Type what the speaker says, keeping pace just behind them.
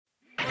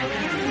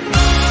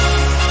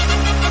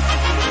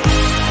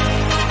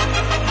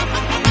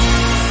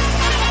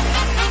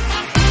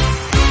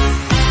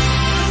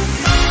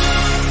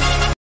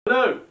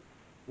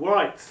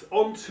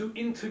on to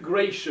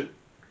integration.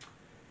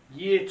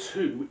 Year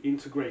 2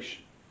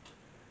 integration.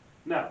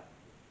 Now,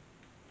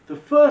 the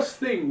first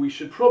thing we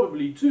should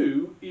probably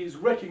do is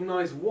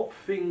recognise what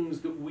things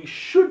that we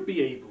should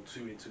be able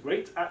to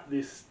integrate at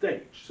this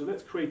stage. So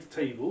let's create a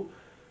table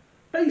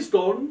based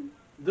on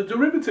the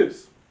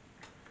derivatives.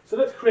 So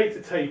let's create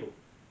a table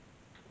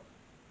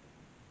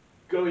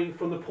going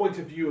from the point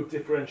of view of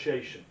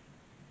differentiation.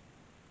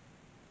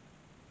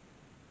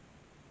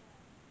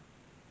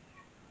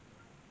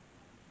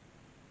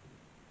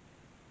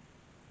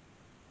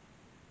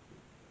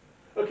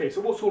 Okay,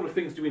 so what sort of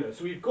things do we know?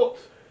 So we've got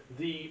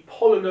the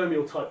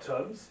polynomial type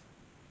terms.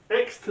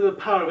 X to the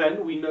power of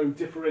n we know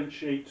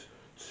differentiate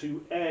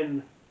to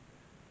n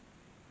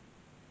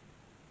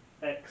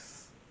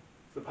x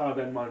to the power of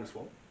n minus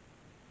 1.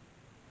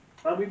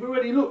 And we've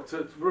already looked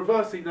at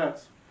reversing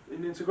that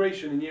in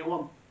integration in year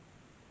 1.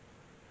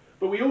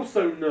 But we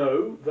also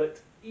know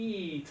that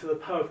e to the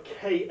power of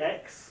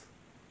kx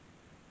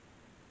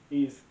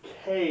is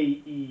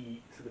ke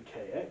to the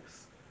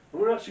kx.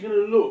 And we're actually going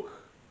to look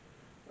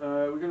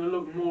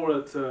more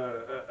at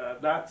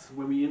that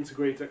when we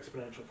integrate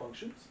exponential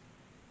functions.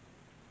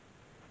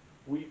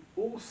 We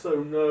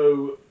also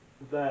know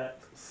that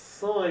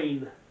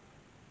sine,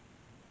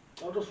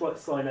 I'll just write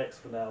sine x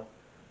for now,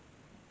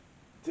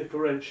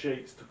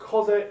 differentiates to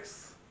cos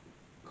x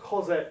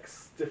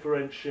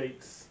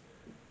differentiates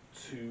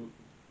to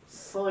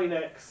sine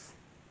x,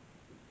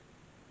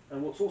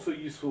 and what's also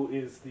useful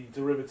is the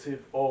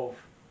derivative of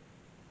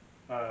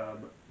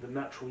the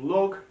natural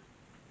log,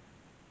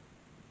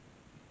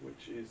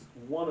 which is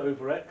 1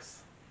 over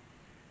x.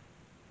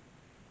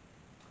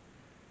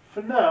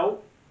 For now,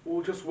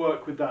 we'll just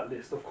work with that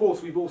list. Of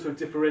course, we've also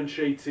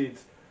differentiated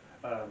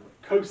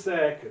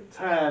cosec and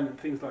tan and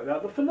things like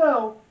that, but for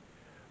now,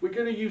 we're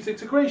going to use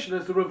integration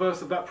as the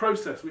reverse of that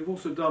process. We've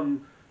also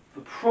done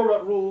the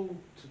product rule,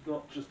 to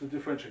not just to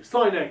differentiate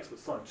sine x, but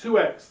sine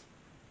 2x.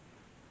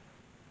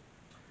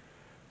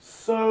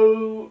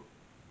 So,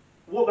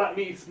 what that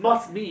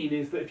must mean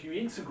is that if you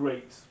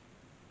integrate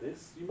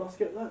this, you must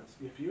get that.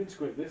 If you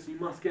integrate this, you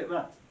must get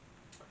that.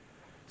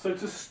 So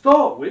to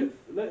start with,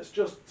 let's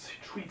just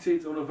treat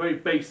it on a very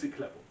basic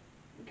level.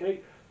 Okay?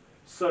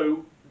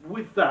 So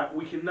with that,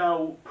 we can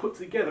now put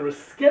together a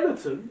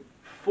skeleton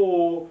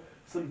for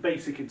some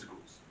basic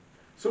integrals.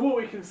 So what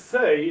we can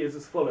say is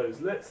as follows.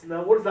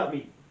 Now, what does that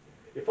mean?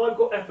 If I've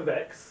got f of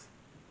x,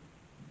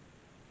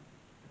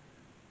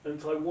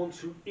 and I want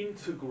to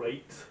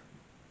integrate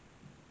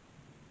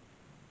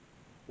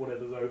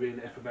whatever's over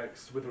in f of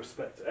x with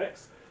respect to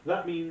x,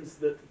 that means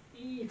that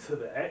e to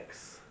the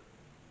x,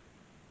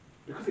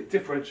 because it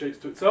differentiates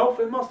to itself,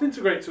 it must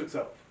integrate to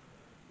itself.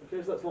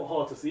 Okay, so that's not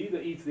hard to see,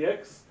 that e to the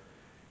x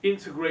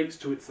integrates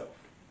to itself.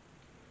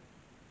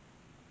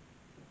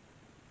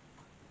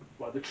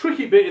 Right, the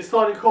tricky bit is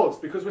sine and cos,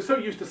 because we're so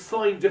used to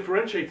sine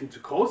differentiating to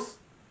cos.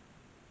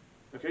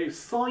 Okay, if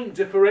sine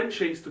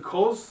differentiates to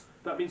cos,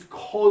 that means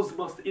cos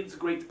must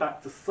integrate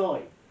back to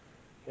sine.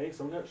 Okay,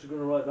 so I'm actually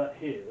going to write that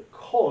here, that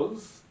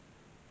cos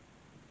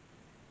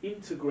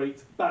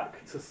integrates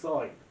back to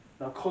sine.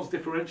 Now cos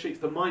differentiates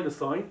to minus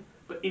sine,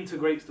 but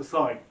integrates to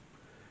sine.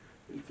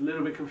 It's a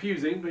little bit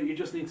confusing, but you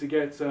just need to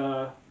get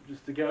over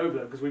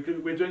that, because we're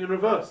doing in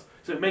reverse.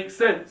 So it makes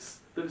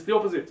sense that it's the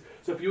opposite.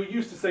 So if you're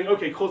used to saying,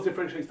 okay, cos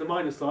differentiates to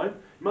minus sine,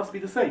 it must be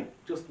the same.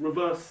 Just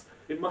reverse,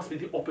 it must be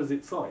the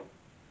opposite sign.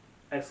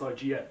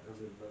 S-I-G-N, as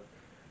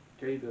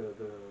in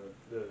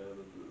the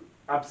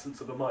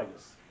absence of a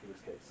minus, in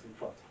this case, in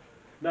front.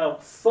 Now,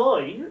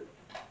 sine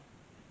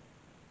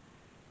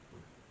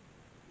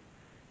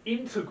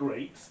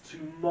integrates to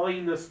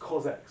minus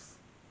cos x.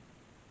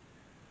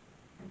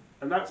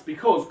 And that's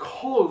because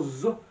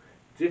cos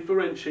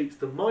differentiates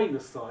to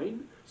minus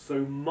sine, so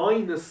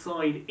minus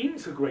sine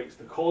integrates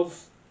to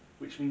cos,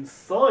 which means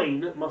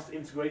sine must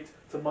integrate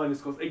to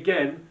minus cos.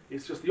 Again,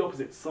 it's just the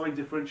opposite. Sine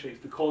differentiates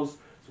to cos,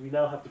 so we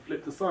now have to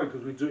flip the sign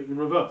because we're doing it in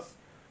reverse.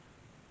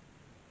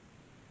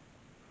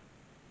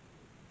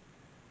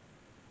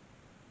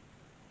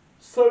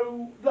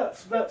 So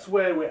that's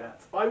where we're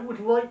at. I would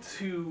like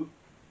to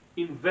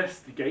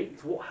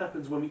investigate what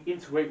happens when we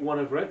integrate 1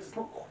 over x. It's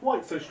not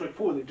quite so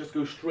straightforward, it just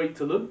goes straight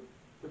to them.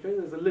 Okay,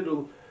 there's a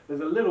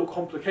little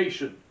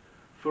complication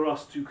for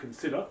us to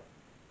consider.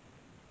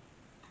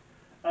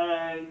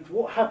 And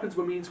what happens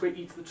when we integrate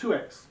e to the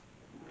 2x?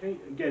 Okay,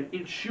 again,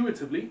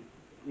 intuitively,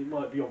 it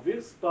might be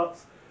obvious, but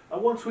I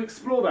want to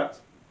explore that.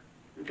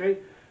 Okay,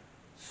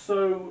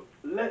 so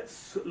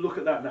let's look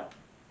at that now.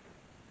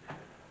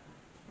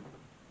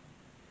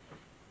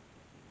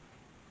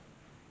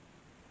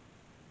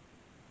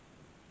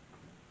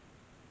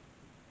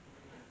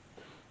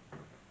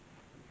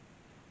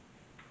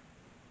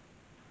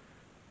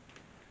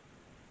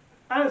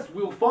 As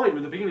we'll find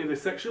at the beginning of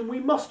this section, we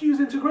must use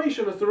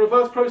integration as the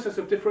reverse process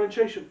of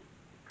differentiation.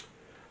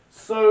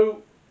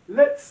 So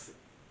let's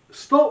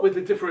start with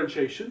the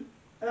differentiation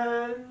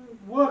and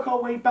work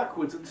our way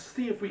backwards and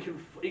see if we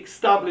can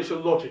establish a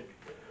logic.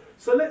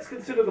 So let's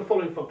consider the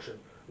following function.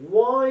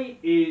 Y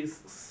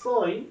is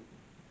sine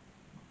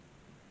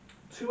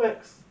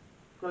 2x.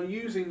 Now,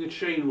 using the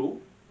chain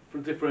rule for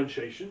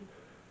differentiation,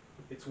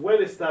 it's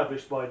well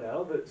established by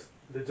now that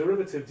the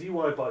derivative dy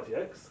by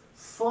dx,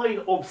 sine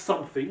of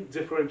something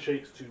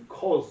differentiates to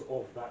cos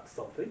of that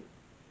something.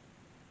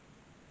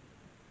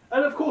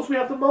 And of course we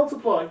have to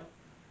multiply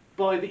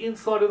by the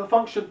inside of the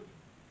function,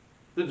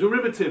 the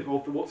derivative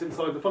of what's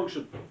inside the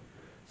function.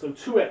 So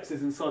 2x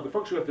is inside the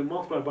function, we have to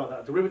multiply by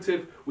that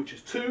derivative, which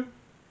is 2.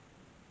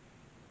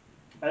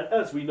 And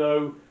as we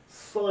know,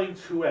 sine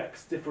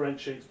 2x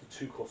differentiates to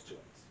 2 cos 2x.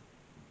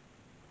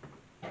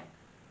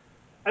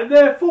 And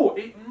therefore,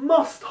 it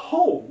must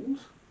hold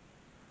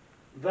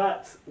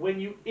that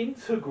when you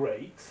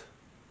integrate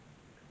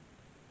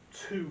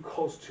 2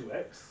 cos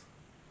 2x,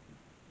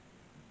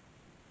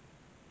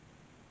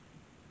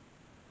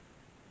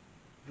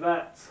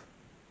 that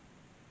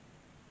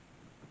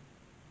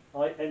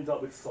I end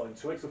up with sine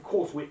 2x. Of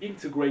course, we're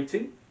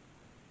integrating,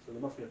 so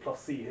there must be a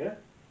plus c here.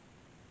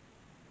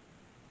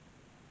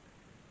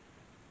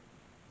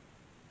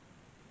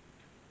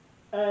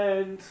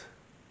 And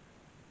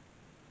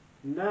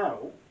now,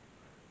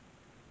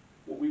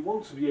 what we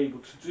want to be able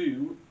to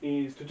do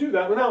is to do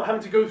that without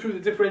having to go through the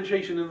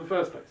differentiation in the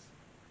first place.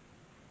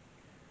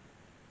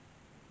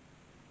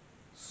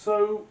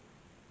 So,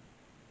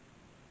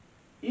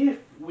 if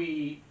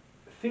we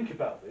think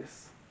about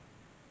this,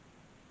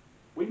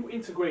 when you're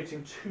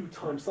integrating 2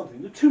 times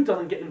something, the 2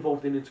 doesn't get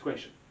involved in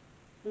integration.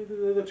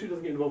 The 2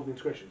 doesn't get involved in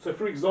integration. So,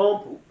 for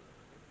example,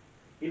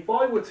 if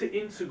I were to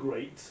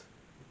integrate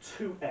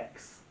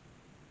 2x,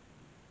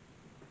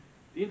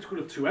 the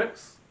integral of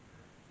 2x,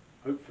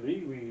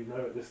 hopefully we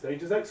know at this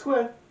stage, is x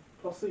squared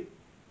plus c.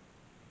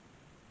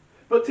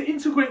 But to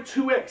integrate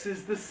 2x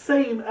is the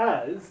same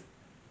as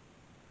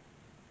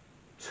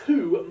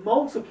 2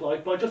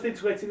 multiplied by just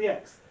integrating the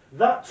x.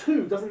 That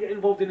 2 doesn't get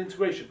involved in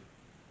integration.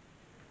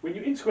 When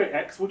you integrate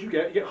x, what do you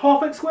get? You get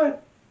half x squared.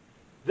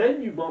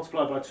 Then you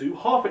multiply by 2.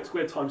 Half x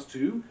squared times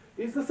 2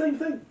 is the same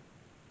thing,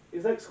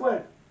 is x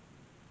squared.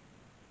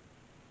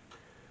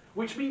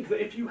 Which means that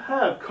if you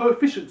have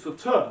coefficients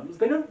of terms,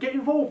 they don't get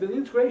involved in the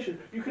integration.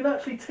 You can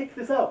actually take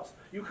this out.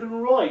 You can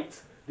write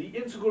the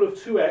integral of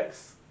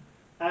 2x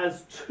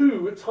as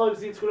 2 times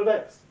the integral of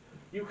x.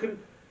 You can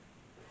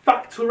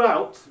factor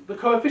out the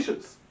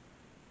coefficients.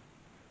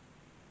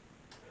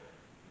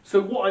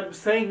 So what I'm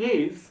saying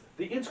is,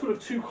 the integral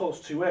of 2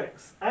 cos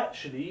 2x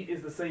actually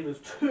is the same as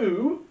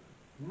 2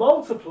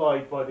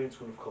 multiplied by the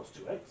integral of cos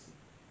 2x,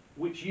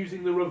 which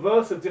using the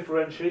reverse of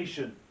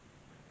differentiation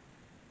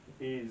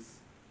is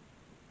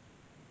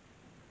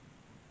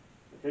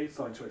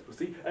sine 2x plus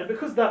c. And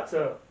because that's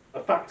a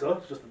factor,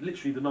 it's just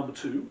literally the number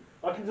 2,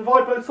 I can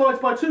divide both sides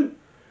by 2,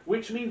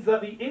 which means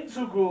that the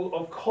integral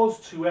of cos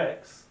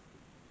 2x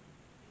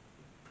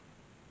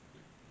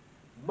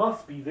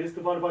must be this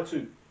divided by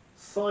 2.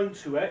 Sine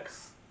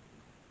 2x,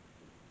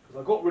 because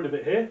I got rid of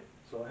it here,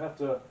 so I have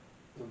to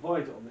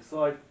divide it on this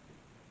side,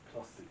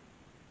 plus c.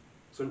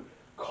 So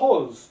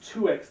cos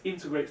 2x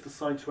integrates to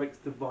sine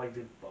 2x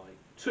divided by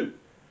 2.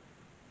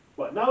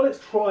 Right, now let's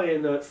try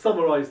and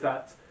summarise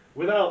that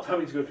without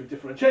having to go through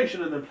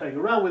differentiation and then playing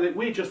around with it.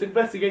 We're just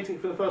investigating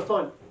it for the first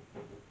time.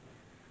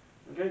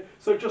 Okay,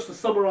 so just to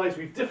summarise,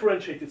 we've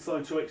differentiated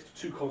sine 2x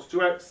to 2 cos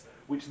 2x,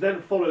 which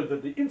then followed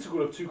that the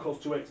integral of 2 cos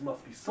 2x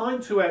must be sine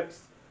 2x,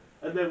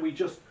 and then we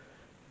just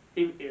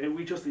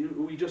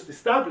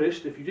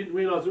established, if you didn't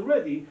realise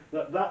already,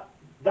 that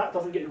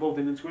doesn't get involved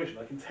in integration.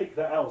 I can take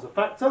that out as a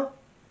factor,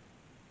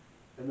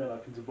 and then I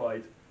can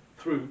divide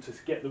through to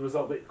get the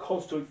result that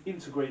cos 2x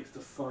integrates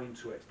to sine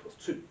 2x plus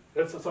 2.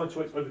 That's sine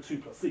 2x over 2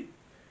 plus c.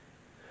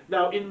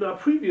 Now, in our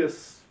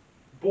previous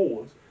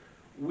board,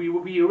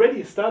 we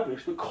already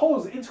established that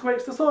cos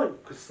integrates to sine,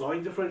 because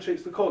sine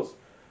differentiates to cos.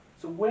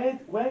 So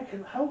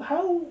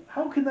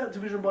how can that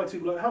division by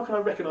 2, how can I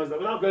recognise that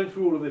without going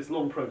through all of this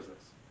long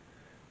process?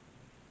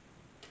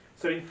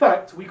 So in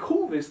fact, we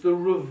call this the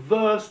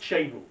reverse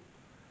chain rule.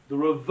 The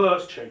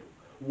reverse chain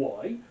rule.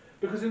 Why?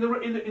 Because in the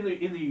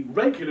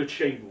regular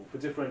chain rule for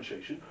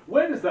differentiation,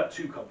 where does that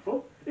 2 come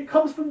from? It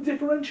comes from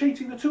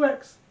differentiating the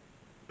 2x.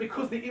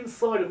 Because the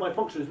inside of my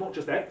function is not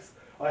just x,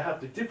 I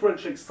have to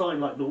differentiate sine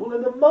like normal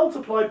and then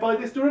multiply by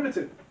this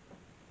derivative.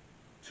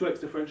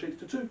 2x differentiates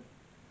to 2.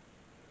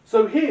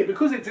 So here,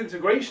 because it's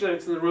integration and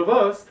it's in the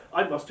reverse,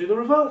 I must do the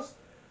reverse.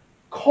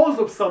 Cos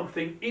of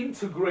something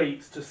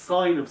integrates to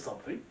sine of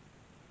something.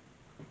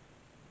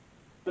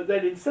 But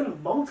then instead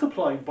of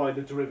multiplying by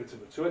the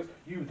derivative of 2x,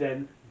 you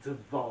then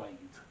divide.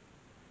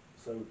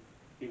 So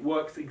it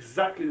works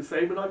exactly the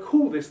same, and I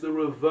call this the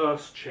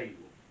reverse chain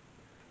rule.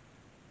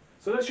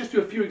 So let's just do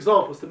a few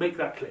examples to make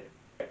that clear.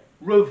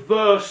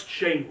 Reverse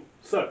chain rule.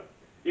 So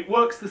it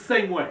works the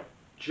same way,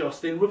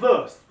 just in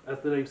reverse,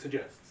 as the name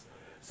suggests.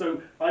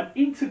 So I'm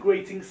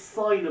integrating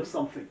sine of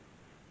something.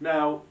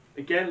 Now,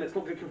 again, let's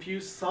not get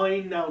confused.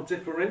 Sine now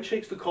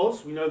differentiates to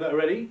cos, we know that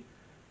already,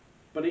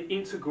 but it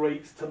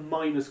integrates to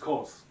minus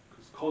cos,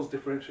 because cos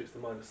differentiates to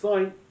minus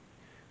sine.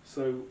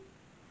 So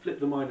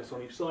flip the minus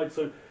on each side.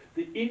 So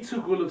the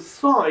integral of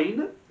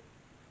sine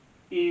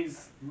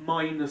is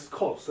minus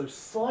cos. So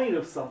sine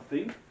of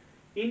something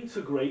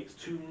integrates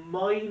to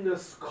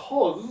minus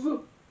cos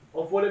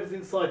of whatever's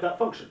inside that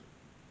function.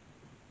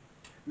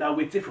 Now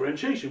with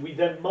differentiation, we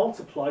then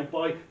multiply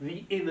by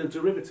the inner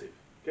derivative.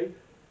 Okay?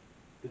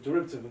 The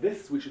derivative of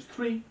this, which is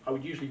 3, I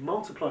would usually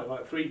multiply it by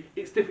 3.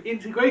 It's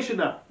integration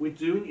now. We're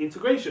doing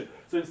integration.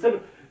 So instead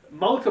of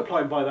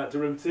multiplying by that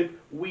derivative,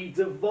 we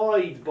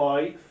divide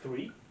by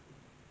 3.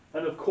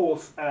 And of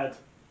course add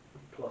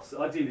plus.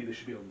 Ideally this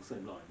should be on the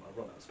same line. I've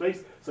run out of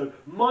space. So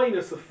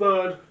minus a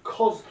third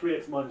cos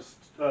 3x minus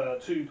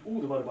 2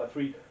 all divided by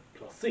 3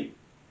 plus c.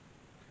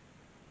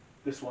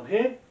 This one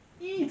here,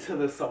 e to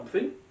the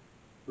something,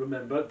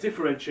 remember,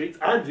 differentiates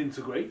and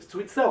integrates to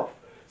itself.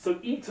 So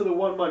e to the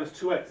 1 minus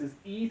 2x is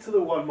e to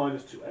the 1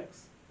 minus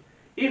 2x.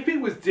 If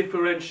it was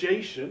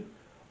differentiation,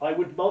 I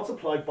would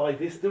multiply by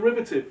this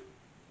derivative.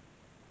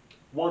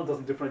 1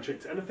 doesn't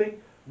differentiate to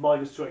anything.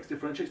 Minus 2x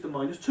differentiates to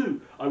minus 2.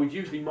 I would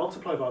usually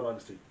multiply by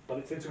minus 2, but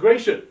it's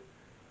integration.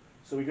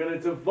 So we're going to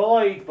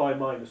divide by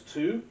minus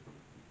 2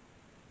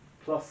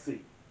 plus c.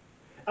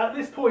 At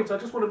this point, I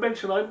just want to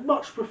mention I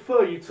much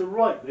prefer you to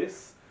write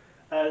this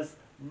as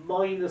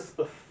minus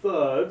a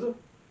third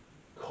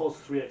cos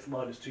 3x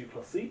minus 2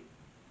 plus c.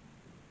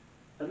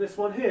 And this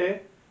one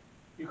here,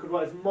 you could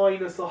write as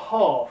minus a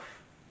half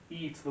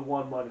e to the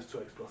 1 minus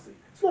 2x plus c.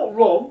 It's not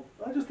wrong,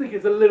 I just think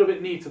it's a little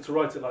bit neater to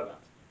write it like that.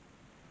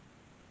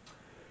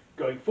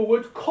 Going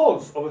forward,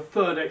 cos of a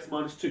third x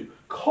minus 2.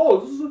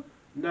 Cos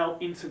now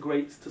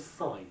integrates to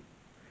sine.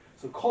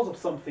 So cos of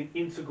something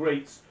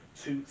integrates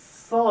to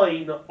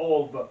sine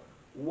of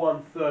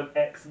 1/3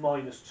 x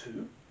minus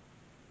 2.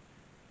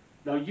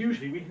 Now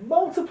usually we'd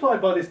multiply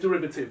by this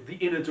derivative, the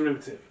inner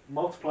derivative,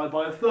 multiply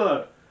by a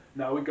third.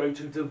 Now we're going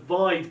to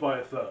divide by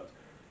a third.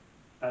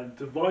 And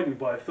dividing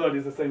by a third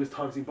is the same as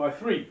timesing by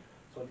 3.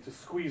 So I need to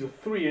squeeze a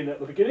 3 in at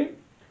the beginning.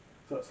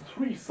 So that's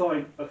 3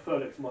 sine a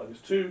third x minus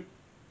 2.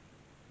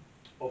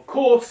 Of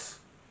course,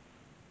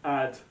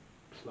 add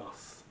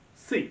plus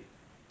c.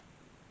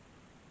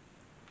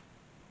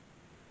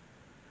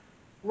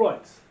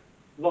 Right,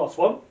 last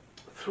one.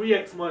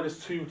 3x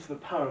minus 2 to the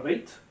power of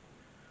 8.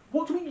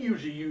 What do we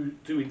usually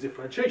do in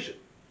differentiation?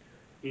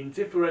 In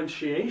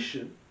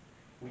differentiation,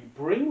 we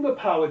bring the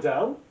power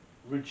down,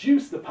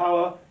 reduce the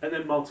power, and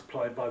then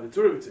multiply by the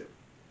derivative.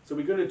 So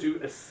we're going to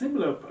do a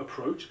similar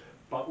approach,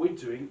 but we're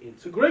doing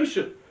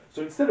integration.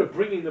 So instead of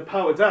bringing the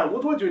power down,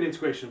 what do I do in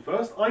integration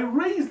first? I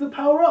raise the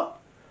power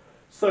up.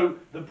 So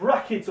the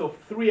bracket of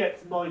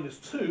 3x minus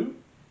 2,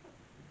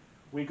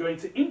 we're going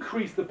to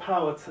increase the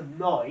power to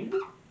 9,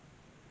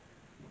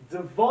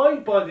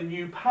 divide by the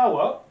new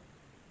power,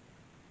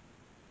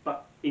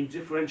 but in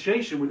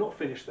differentiation, we're not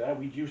finished there.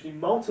 We usually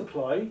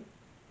multiply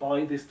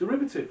by this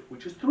derivative,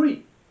 which is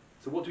 3.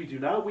 So what do we do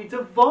now? We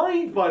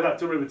divide by that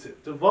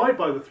derivative, divide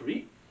by the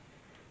 3.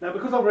 Now,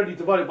 because I've already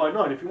divided by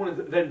 9, if you want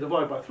to then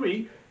divide by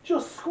 3,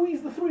 just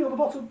squeeze the 3 on the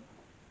bottom,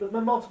 but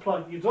then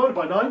multiply. You divide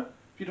by 9.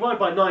 If you divide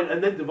by 9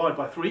 and then divide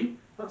by 3,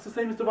 that's the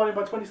same as dividing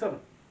by 27.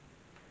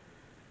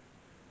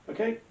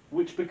 Okay,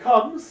 which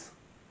becomes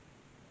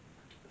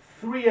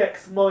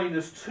 3x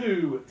minus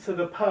 2 to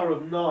the power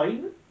of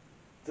 9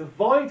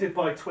 divided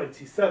by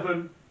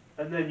 27,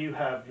 and then you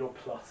have your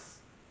plus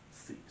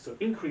c. So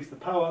increase the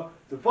power,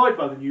 divide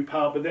by the new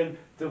power, but then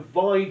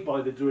divide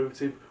by the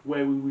derivative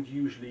where we would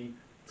usually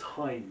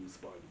times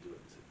by the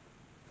derivative.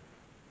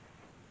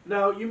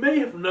 Now, you may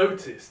have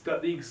noticed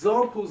that the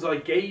examples I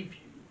gave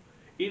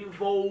you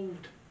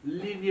involved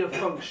linear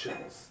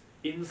functions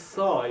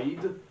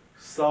inside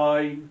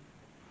sine,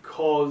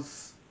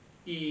 cos,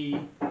 e.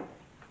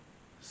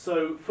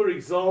 So, for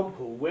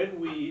example, when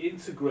we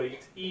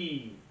integrate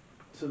e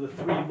to the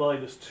 3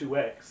 minus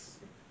 2x,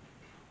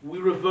 we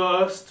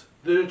reversed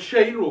the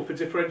chain rule for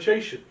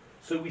differentiation.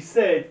 So we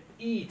said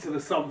e to the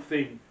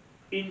something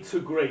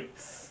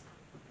integrates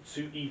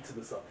to e to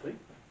the something.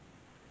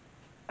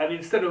 And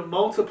instead of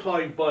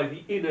multiplying by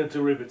the inner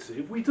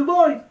derivative, we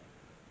divide.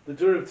 The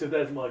derivative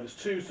there is minus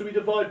 2, so we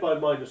divide by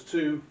minus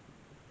 2,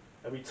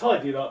 and we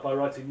tidy it up by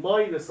writing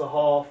minus a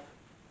half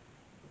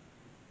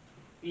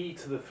e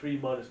to the 3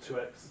 minus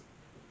 2x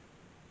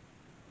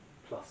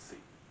plus c.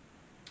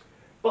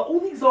 But all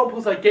the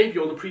examples I gave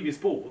you on the previous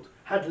board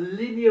had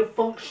linear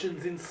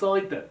functions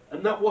inside them,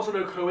 and that wasn't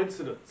a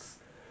coincidence.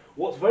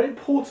 What's very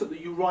important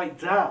that you write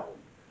down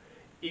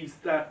is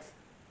that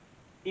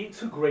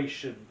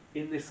integration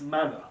in this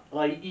manner,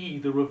 i.e.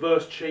 the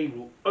reverse chain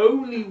rule,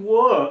 only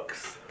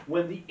works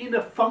when the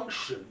inner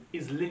function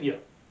is linear.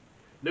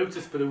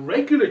 Notice for the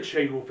regular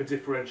chain rule for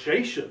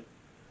differentiation,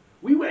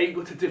 we were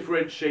able to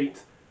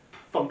differentiate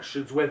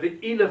functions where the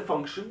inner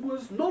function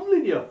was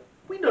nonlinear.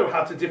 We know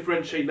how to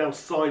differentiate now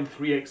sine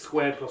 3x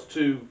squared plus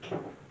 2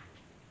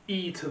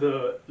 e to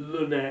the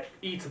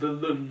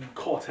ln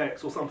cot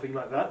x or something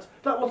like that.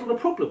 That wasn't a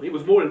problem. It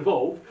was more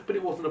involved, but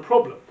it wasn't a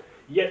problem.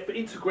 Yet for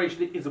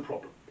integration it is a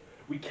problem.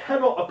 We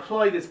cannot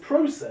apply this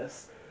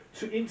process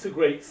to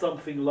integrate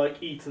something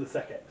like e to the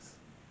sec x.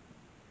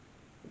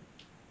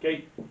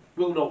 Okay,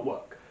 will not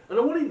work. And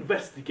I want to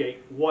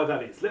investigate why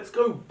that is. Let's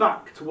go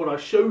back to what I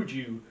showed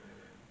you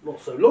not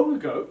so long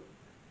ago,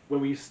 when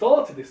we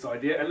started this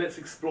idea, and let's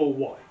explore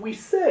why. We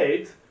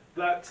said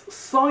that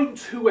sine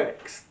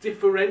 2x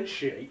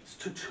differentiates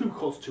to 2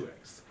 cos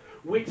 2x,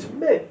 which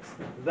meant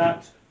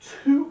that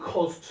 2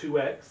 cos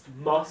 2x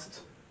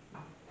must,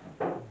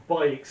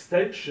 by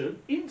extension,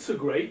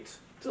 integrate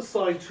to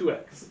sine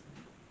 2x.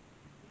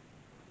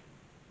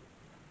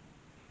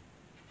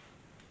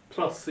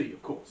 Plus c,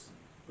 of course,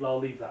 but I'll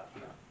leave that for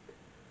now.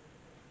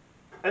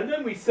 And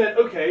then we said,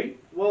 okay,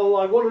 well,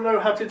 I want to know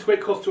how to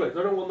integrate cos 2x.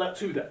 I don't want that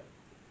 2 there.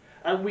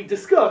 And we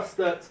discussed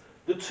that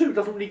the 2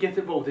 doesn't really get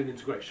involved in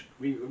integration.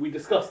 We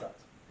discussed that.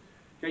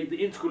 Okay, the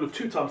integral of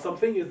 2 times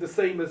something is the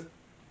same as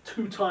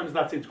 2 times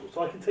that integral.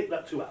 So I can take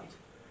that 2 out.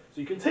 So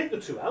you can take the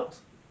 2 out.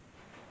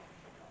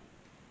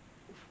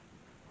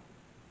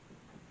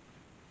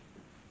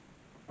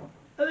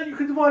 And then you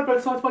can divide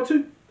both sides by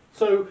 2.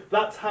 So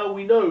that's how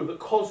we know that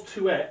cos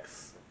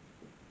 2x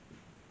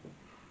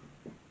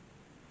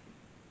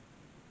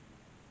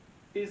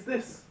is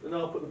this. And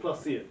I'll put the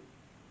plus c in.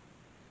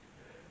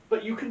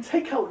 But you can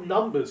take out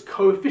numbers,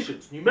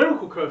 coefficients,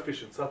 numerical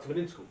coefficients out of an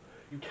integral.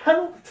 You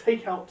cannot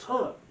take out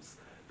terms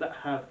that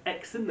have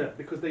x in them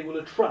because they will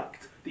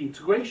attract the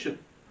integration.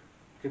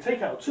 You can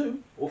take out 2,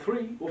 or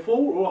 3, or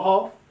 4, or a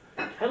half.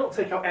 You cannot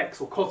take out x,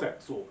 or cos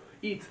x, or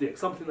e to the x,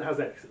 something that has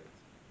x in it.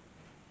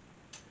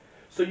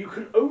 So you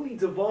can only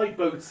divide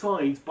both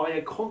sides by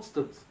a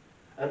constant.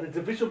 And the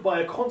division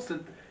by a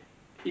constant,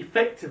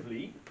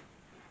 effectively,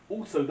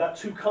 also that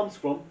 2 comes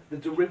from the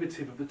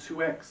derivative of the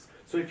 2x.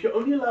 So if you're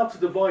only allowed to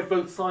divide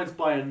both sides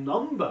by a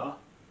number,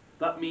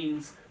 that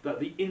means that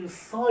the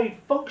inside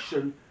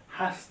function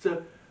has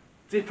to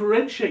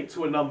differentiate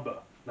to a number.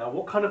 Now,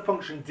 what kind of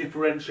function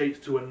differentiates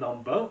to a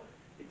number?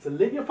 It's a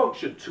linear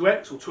function,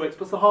 2x, or 2x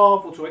plus a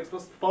half, or 2x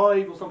plus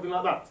 5, or something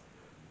like that.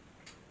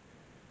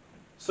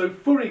 So,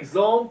 for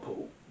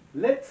example,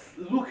 let's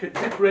look at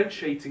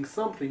differentiating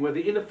something where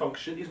the inner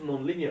function is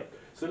nonlinear.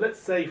 So let's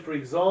say, for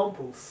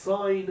example,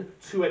 sine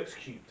 2x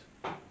cubed.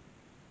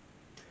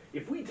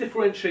 If we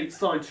differentiate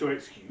sine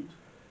 2x cubed,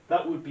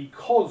 that would be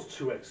cos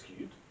 2x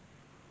cubed,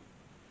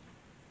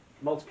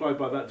 multiplied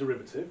by that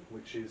derivative,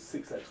 which is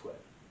 6x squared.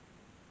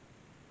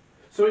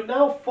 So it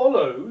now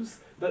follows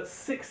that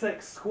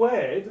 6x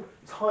squared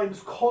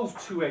times cos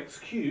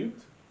 2x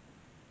cubed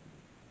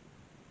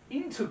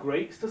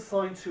integrates to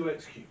sine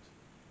 2x cubed,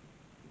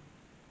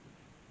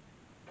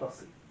 plus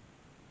c.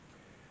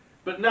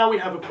 But now we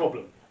have a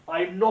problem.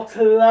 I'm not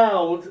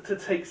allowed to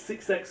take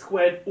 6x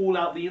squared all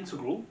out the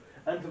integral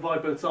and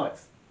divide both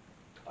sides.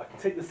 I can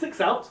take the 6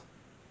 out,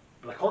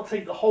 but I can't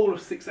take the whole of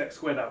 6x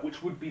squared out,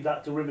 which would be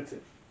that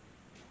derivative.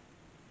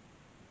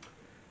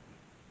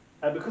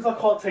 And because I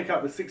can't take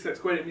out the 6x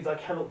squared, it means I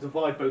cannot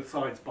divide both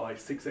sides by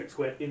 6x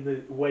squared in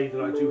the way that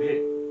I do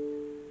here.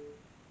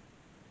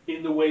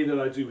 In the way that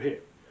I do here.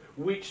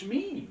 Which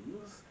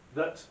means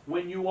that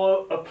when you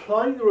are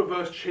applying the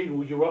reverse chain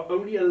rule, you are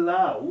only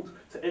allowed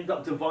to end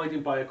up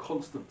dividing by a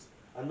constant.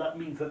 And that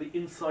means that the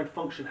inside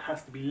function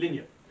has to be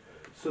linear.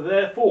 So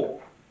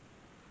therefore,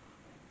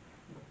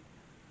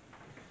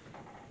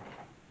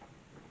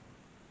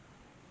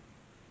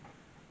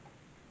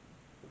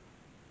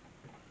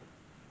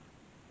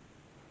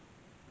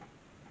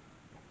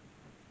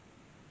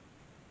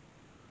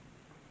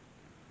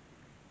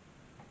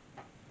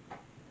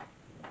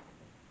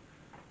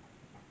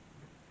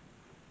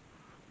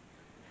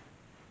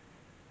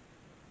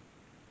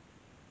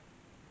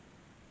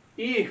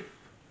 if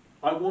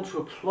I want to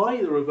apply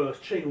the reverse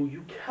chain rule,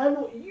 you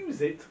cannot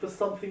use it for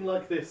something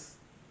like this.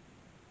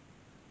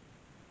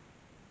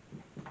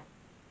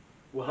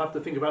 We'll have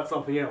to think about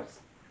something else.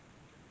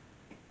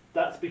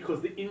 That's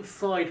because the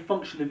inside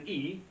function of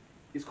e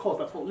is cos.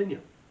 That's not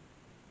linear.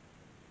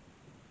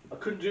 I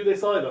couldn't do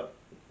this either.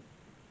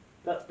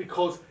 That's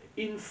because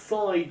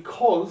inside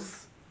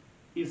cos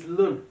is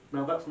ln.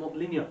 Now that's not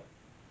linear.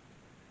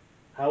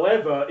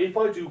 However, if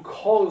I do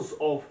cos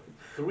of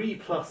 3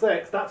 plus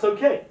x, that's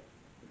okay.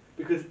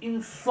 Because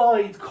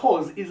inside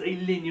cos is a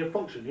linear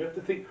function. You have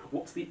to think,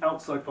 what's the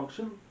outside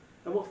function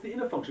and what's the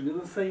inner function? In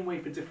the same way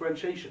for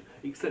differentiation,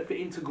 except for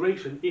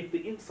integration, if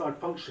the inside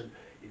function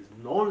is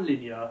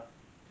non-linear,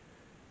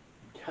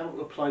 you cannot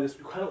apply this,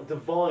 you cannot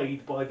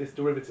divide by this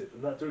derivative.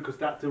 And that, because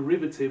that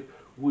derivative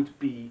would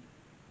be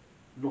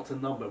not a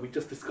number. We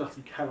just discussed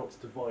you cannot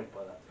divide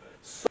by that.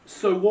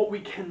 So what we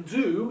can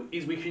do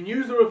is we can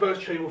use the reverse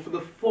chain rule for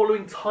the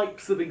following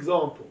types of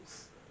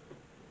examples.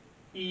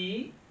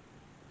 E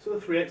to the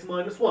 3x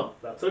minus 1.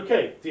 That's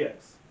okay,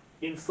 dx.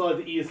 Inside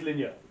the e is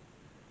linear.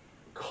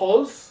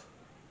 Cos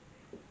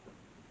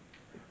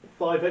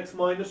 5x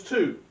minus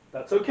 2.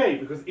 That's okay,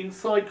 because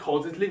inside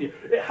cos is linear.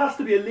 It has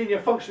to be a linear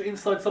function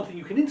inside something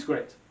you can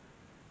integrate.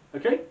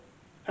 Okay? It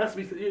has to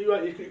be,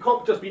 it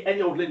can't just be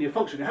any old linear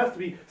function. It has to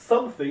be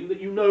something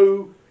that you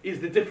know is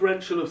the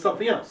differential of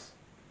something else.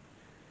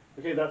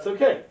 Okay, that's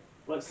okay.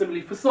 Like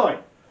similarly for sine.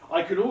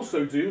 I can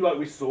also do, like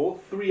we saw,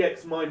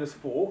 3x minus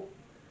 4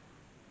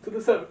 to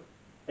the 7.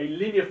 A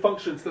linear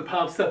function to the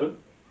power of 7.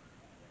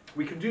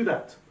 We can do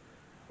that.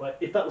 Right?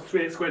 If that was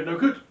 3x squared, no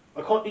good.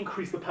 I can't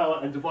increase the power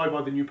and divide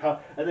by the new power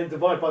and then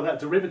divide by that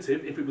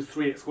derivative if it was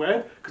 3x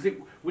squared, because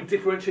it would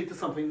differentiate to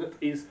something that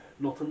is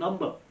not a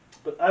number.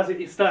 But as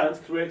it stands,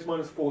 3x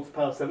minus 4 to the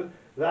power 7,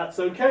 that's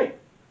okay.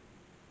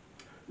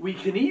 We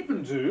can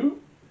even do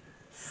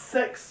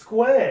sec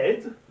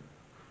squared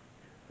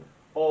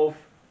of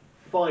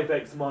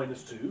 5x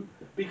minus 2,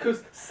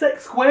 because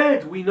sec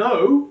squared, we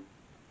know,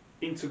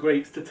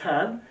 integrates to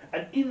tan,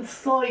 and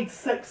inside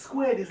sec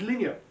squared is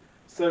linear.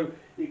 So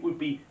it would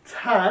be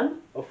tan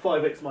of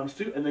 5x minus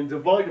 2, and then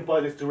divided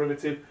by this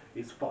derivative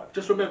is 5.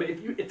 Just remember,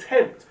 if you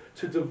attempt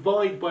to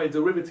divide by a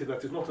derivative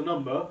that is not a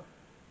number,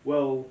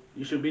 well,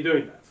 you shouldn't be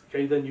doing that.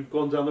 Okay, then you've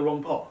gone down the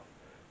wrong path.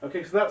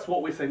 Okay, so that's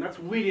what we're saying. That's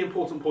a really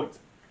important point.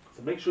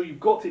 So make sure you've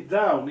got it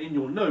down in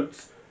your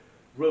notes.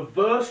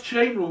 Reverse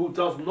chain rule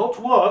does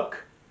not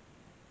work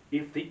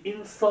if the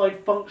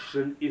inside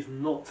function is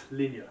not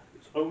linear.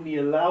 It's only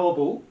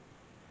allowable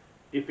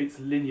if it's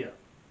linear.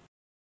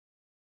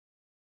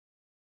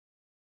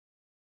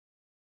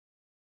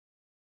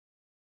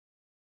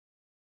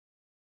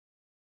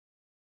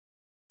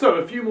 So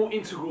a few more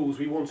integrals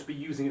we want to be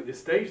using at this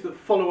stage that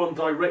follow on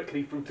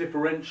directly from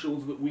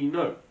differentials that we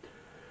know.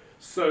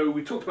 So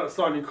we talked about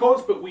sine and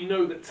cos, but we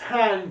know that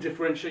tan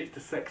differentiates to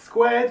sec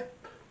squared.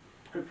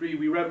 Hopefully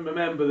we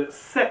remember that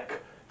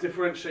sec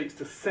differentiates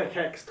to sec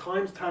x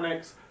times tan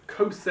x,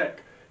 cosec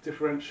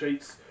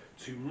differentiates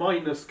to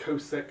minus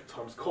cosec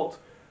times cot,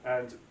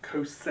 and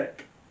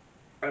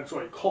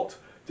cot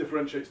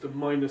differentiates to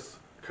minus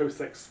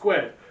cosec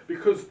squared.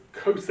 Because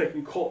cosec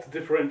and cot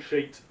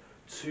differentiate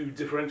to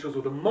differentials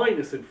with a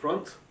minus in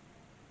front,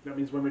 that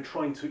means when we're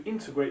trying to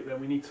integrate them,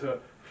 we need to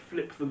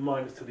flip the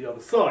minus to the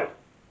other side.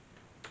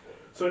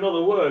 So in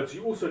other words,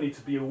 you also need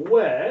to be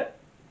aware,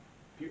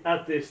 if you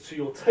add this to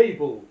your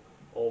table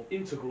of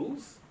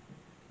integrals,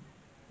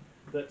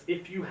 that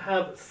if you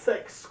have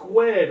sec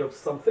squared of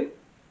something,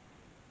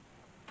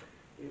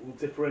 it will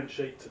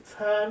differentiate to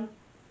tan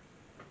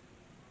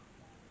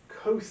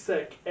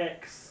cosec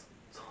x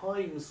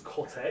times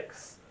cot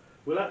x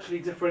will actually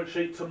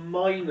differentiate to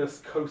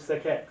minus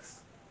cosec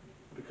x,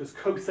 because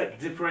cosec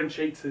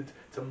differentiated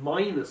to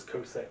minus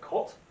cosec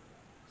cot.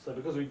 So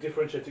because we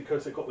differentiated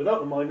cosec cot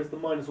without the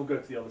minus will go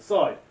to the other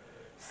side.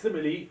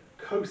 Similarly,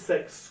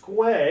 cosec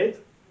squared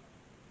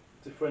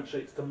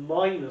differentiates to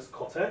minus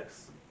cot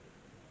x.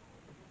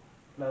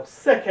 Now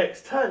sec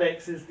x tan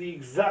x is the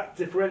exact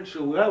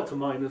differential without a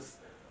minus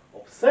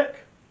of sec.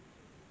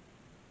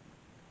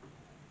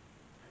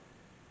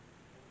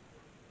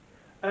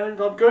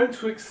 And I'm going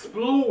to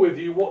explore with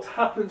you what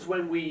happens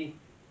when we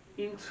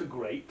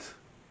integrate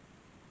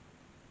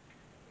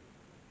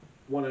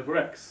 1 over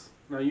x.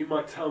 Now you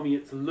might tell me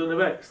it's ln of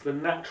x, the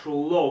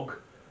natural log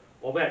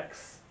of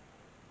x.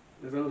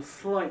 There's a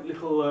slight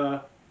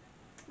little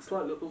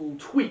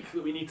tweak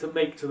that we need to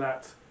make to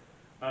that,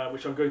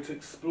 which I'm going to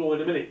explore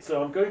in a minute.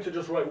 So I'm going to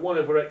just write 1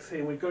 over x here,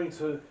 and we're going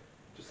to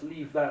just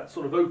leave that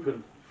sort of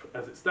open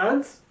as it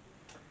stands.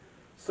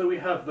 So we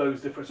have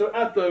those different. So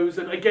add those,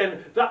 and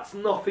again, that's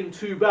nothing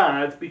too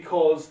bad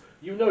because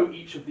you know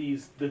each of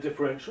these, the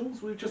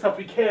differentials. We just have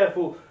to be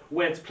careful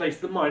where to place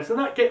the minus, and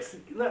that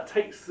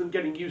takes some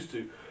getting used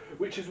to.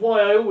 Which is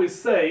why I always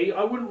say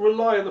I wouldn't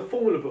rely on the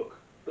formula book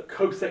that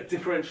cosec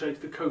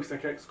differentiates to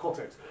cosec x cot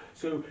x.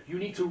 So you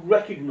need to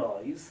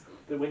recognise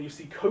that when you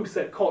see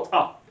cosec cot,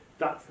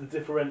 that's the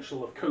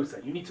differential of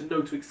cosec. You need to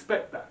know to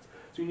expect that.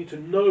 So you need to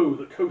know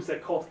that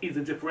cosec cot is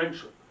a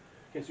differential.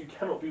 Okay, so you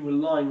cannot be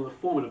relying on the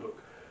formula book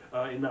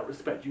in that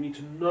respect. You need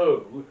to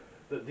know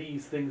that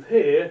these things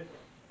here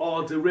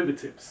are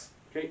derivatives.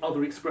 Okay,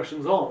 other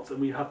expressions aren't, and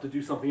we have to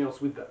do something else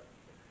with them.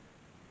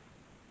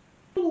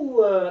 The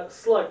little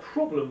slight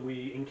problem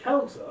we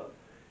encounter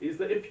is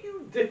that if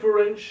you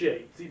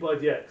differentiate d by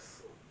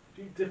dx, if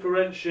you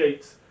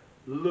differentiate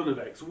ln of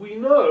x, we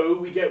know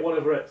we get 1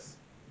 over x.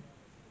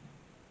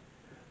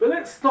 But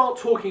let's start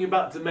talking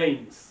about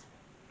domains,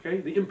 okay,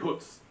 the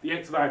inputs, the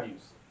x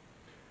values.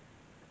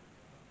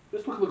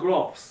 Let's look at the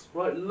graphs,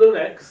 right? Ln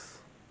x,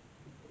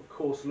 of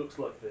course, looks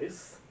like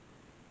this,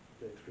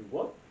 going through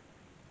 1.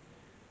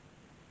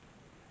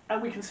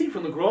 And we can see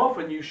from the graph,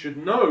 and you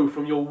should know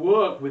from your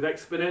work with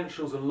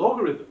exponentials and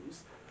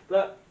logarithms,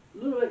 that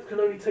ln of x can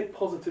only take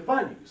positive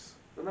values.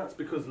 And that's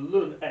because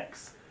ln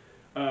x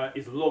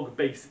is log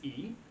base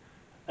e,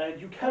 and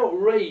you cannot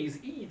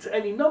raise e to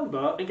any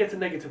number and get a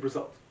negative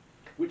result,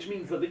 which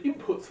means that the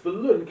inputs for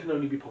ln can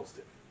only be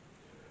positive.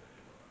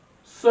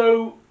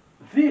 So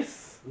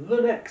this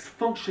ln x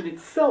function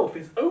itself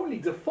is only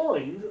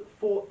defined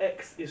for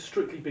x is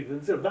strictly bigger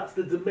than 0. That's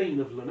the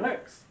domain of ln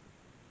x.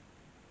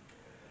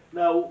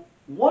 Now,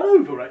 1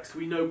 over x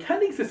we know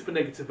can exist for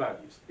negative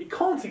values. It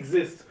can't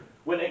exist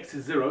when x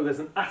is 0. There's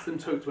an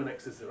asymptote when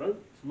x is 0.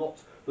 It's not,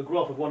 the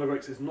graph of 1 over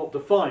x is not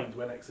defined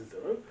when x is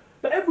 0.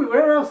 But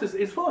everywhere else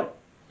is fine.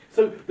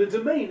 So the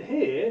domain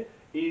here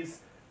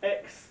is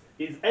x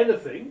is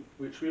anything,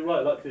 which we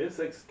write like this.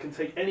 X can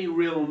take any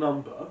real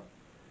number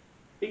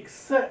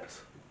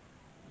except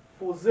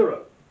for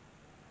 0.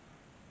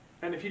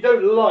 And if you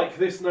don't like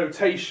this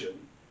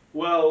notation,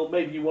 well,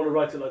 maybe you want to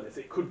write it like this.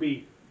 It could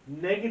be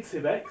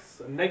negative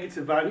x, a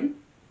negative value,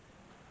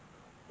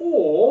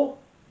 or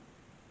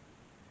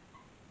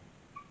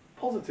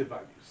positive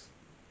values.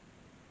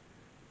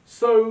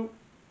 So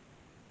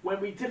when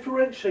we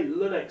differentiate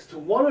ln x to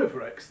 1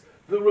 over x,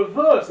 the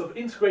reverse of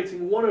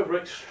integrating 1 over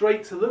x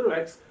straight to ln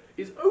x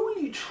is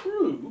only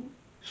true,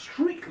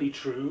 strictly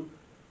true,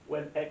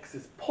 when x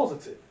is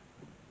positive.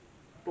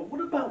 But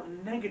what about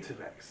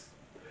negative x?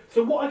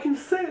 So what I can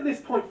say at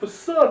this point for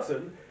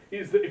certain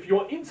is that if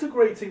you're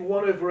integrating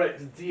 1 over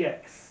x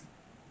dx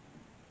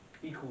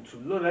equal to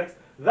ln x,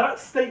 that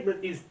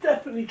statement is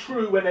definitely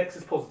true when x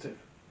is positive.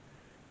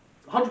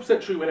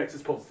 100% true when x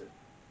is positive.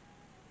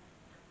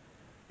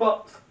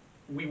 But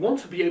we want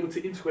to be able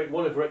to integrate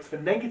 1 over x for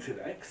negative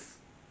x,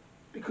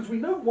 because we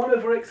know 1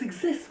 over x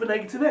exists for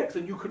negative x,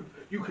 and you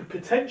could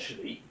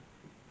potentially,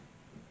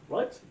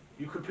 right?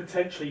 You could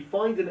potentially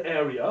find an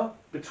area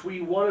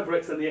between 1 over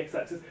x and the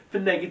x-axis for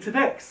negative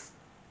x.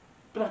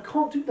 But I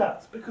can't do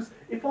that, because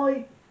if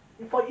I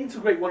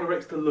integrate 1 over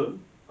x to ln,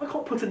 I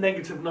can't put a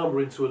negative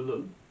number into a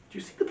ln. Do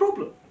you see the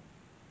problem?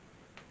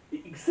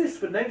 It exists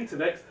for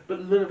negative x, but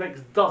ln of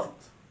x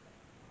doesn't.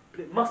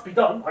 But it must be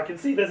done. I can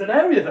see there's an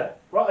area there,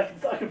 right?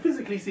 I can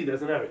physically see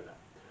there's an area there.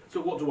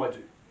 So what do I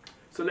do?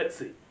 So let's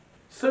see.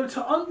 So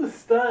to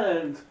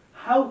understand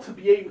how to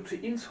be able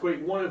to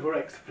integrate 1 over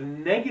x for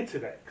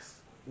negative x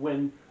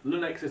when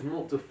ln x is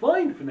not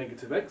defined for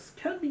negative x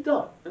can be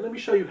done. And let me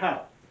show you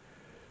how.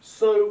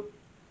 So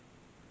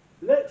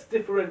let's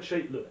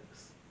differentiate ln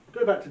x.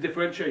 Go back to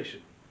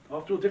differentiation.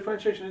 After all,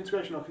 differentiation and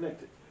integration are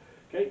connected.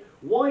 Okay,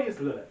 y is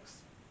ln x.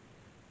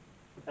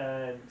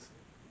 And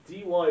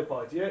dy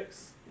by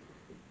dx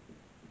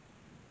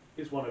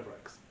is 1 over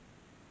x.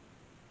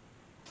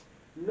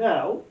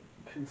 Now,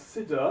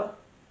 consider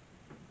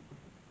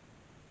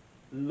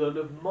ln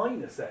of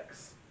minus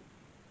x.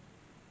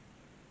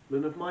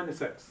 Ln of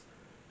minus x.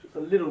 Just a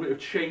little bit of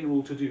chain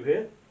rule to do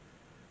here.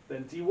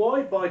 Then dy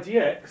by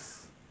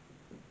dx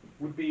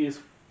would be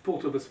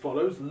thought of as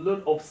follows.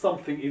 Ln of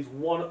something is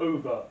 1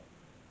 over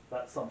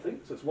that something.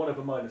 So it's 1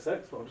 over minus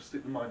x. But I'll just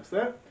stick the minus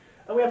there.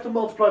 And we have to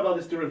multiply by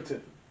this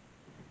derivative,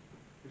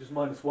 which is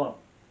minus 1.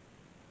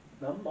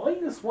 Now,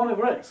 minus 1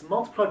 over x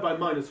multiplied by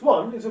minus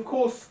 1 is, of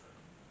course,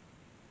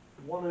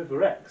 1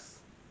 over x.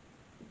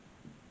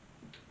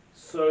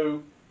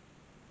 So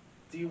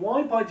dy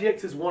by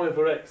dx is 1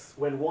 over x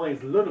when y is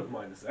ln of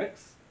minus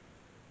x,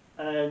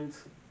 and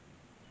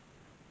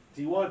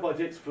dy by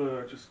dx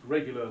for just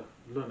regular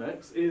ln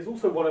x is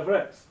also 1 over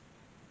x.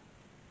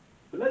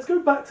 But let's go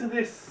back to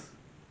this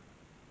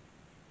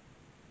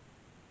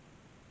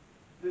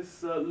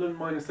ln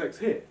minus x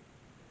here.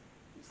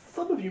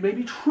 Some of you may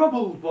be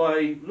troubled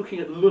by looking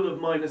at ln of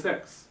minus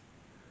x.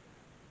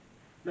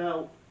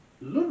 Now,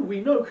 ln we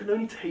know can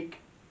only take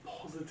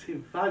positive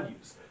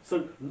values.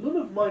 So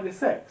ln of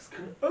minus x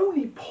can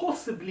only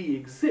possibly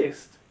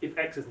exist if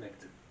x is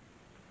negative.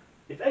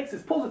 If x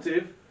is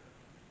positive,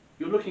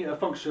 you're looking at a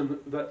function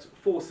that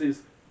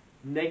forces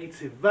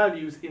negative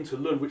values into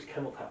ln, which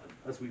cannot happen,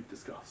 as we've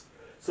discussed.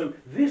 So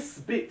this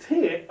bit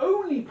here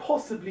only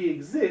possibly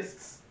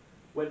exists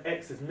when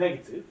x is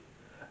negative,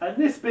 and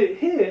this bit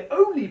here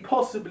only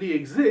possibly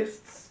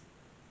exists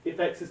if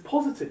x is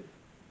positive.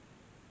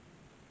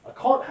 I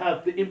can't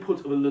have the input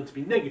of a ln to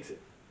be negative.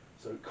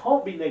 So it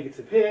can't be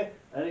negative here,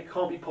 and it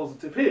can't be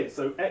positive here.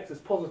 So x is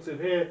positive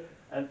here,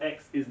 and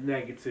x is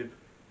negative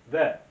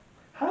there.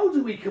 How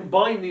do we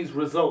combine these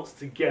results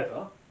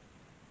together?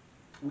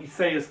 We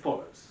say as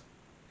follows.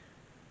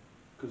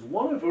 Because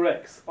 1 over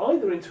x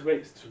either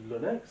integrates to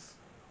ln x,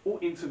 or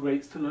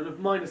integrates to ln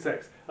of minus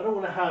x. I don't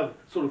want to have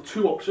sort of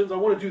two options. I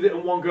want to do that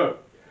in one go.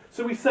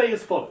 So we say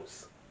as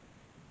follows.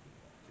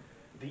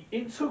 The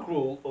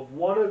integral of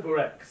 1 over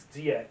x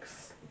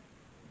dx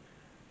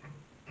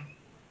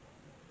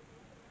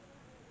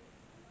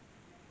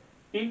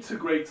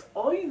integrates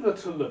either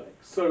to ln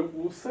x. So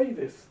we'll say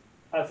this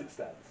as it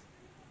stands.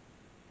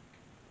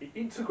 It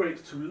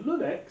integrates to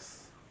ln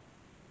x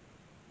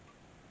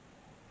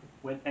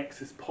when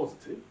x is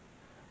positive,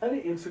 and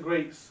it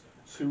integrates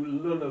to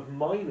ln of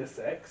minus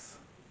x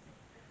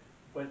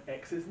when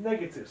x is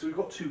negative. So we've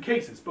got two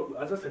cases, but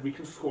as I said, we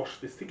can squash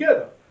this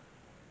together.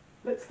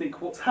 Let's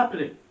think what's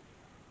happening.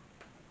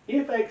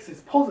 If x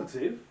is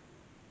positive,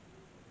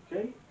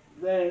 okay,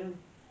 then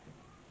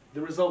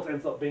the result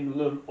ends up being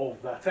ln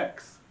of that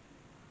x.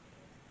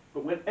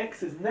 But when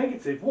x is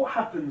negative, what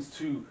happens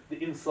to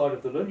the inside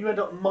of the ln? You end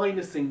up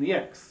minusing the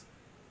x.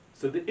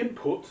 So the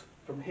input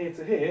from here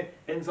to here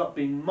ends up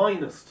being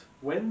minused.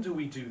 When do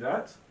we do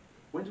that?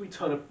 When do we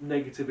turn a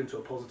negative into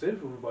a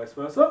positive, or vice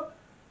versa?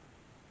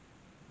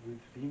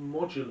 With the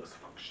modulus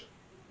function.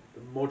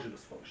 The modulus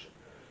function.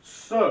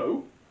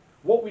 So,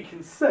 what we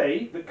can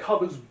say that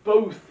covers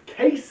both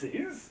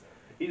cases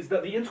is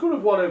that the integral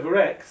of 1 over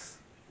x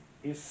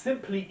is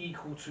simply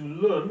equal to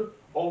ln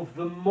of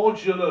the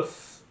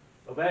modulus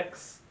of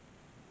x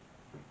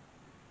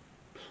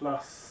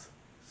plus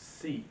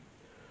c.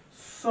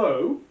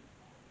 So,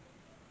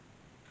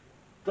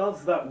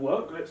 does that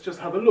work? Let's just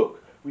have a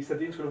look. We said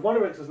the integral of 1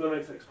 over x is ln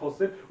x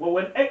positive. Well,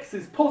 when x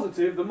is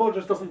positive, the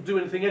modulus doesn't do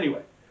anything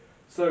anyway.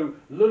 So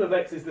ln of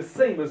x is the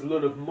same as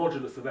ln of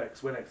modulus of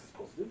x when x is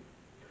positive.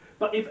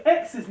 But if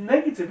x is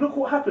negative, look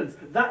what happens.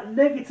 That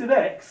negative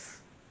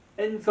x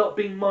ends up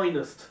being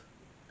minused,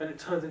 and it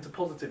turns into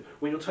positive.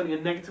 When you're turning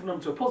a negative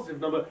number to a positive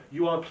number,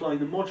 you are applying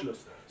the modulus.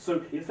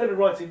 So instead of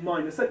writing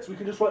minus x, we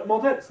can just write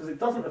mod x, because it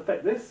doesn't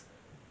affect this,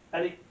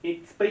 and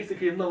it's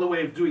basically another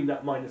way of doing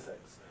that minus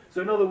x.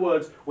 So in other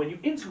words, when you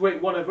integrate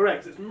 1 over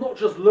x, it's not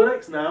just ln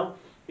x now,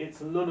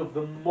 it's ln of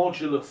the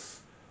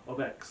modulus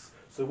of x.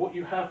 So what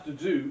you have to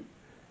do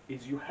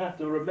is you have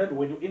to remember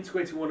when you're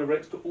integrating 1 over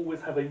x to always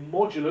have a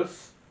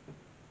modulus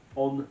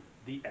on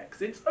the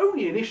x. It's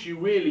only an issue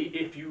really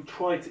if you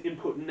try to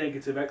input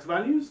negative x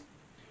values,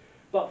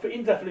 but for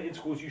indefinite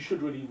integrals you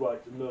should really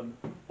write ln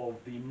of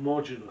the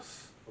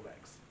modulus of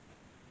x.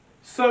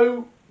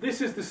 So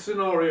this is the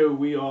scenario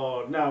we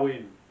are now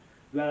in,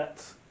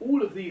 that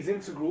all of these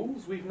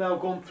integrals we've now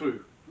gone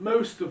through,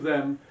 most of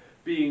them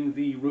being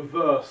the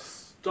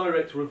reverse,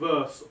 direct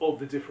reverse of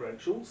the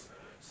differentials.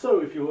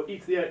 So if you're e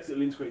to the x,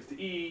 it'll integrate to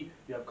e,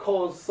 you have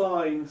cos,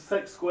 sine,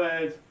 sec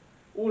squared,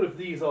 all of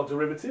these are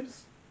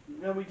derivatives.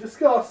 And we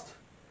discussed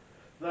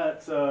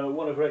that 1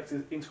 over x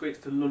integrates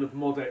to ln of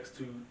mod x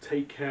to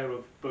take care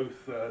of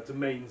both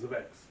domains of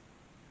x.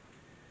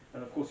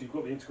 And of course you've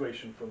got the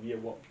integration from year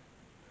 1.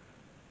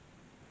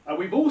 And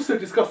we've also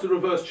discussed the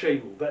reverse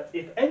chain rule, that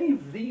if any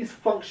of these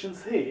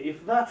functions here,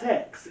 if that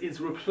x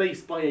is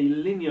replaced by a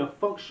linear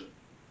function,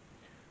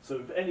 so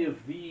if any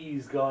of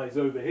these guys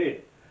over here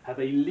have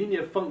a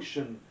linear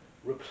function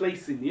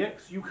replacing the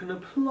x, you can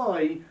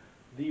apply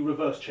the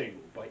reverse chain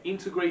rule by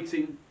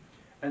integrating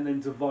and then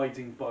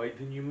dividing by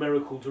the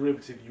numerical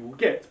derivative you will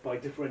get by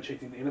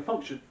differentiating the inner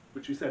function,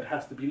 which we said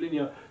has to be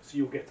linear, so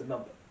you'll get a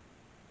number.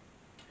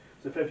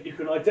 So if you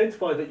can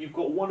identify that you've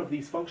got one of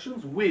these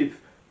functions with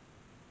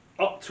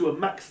up to a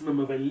maximum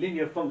of a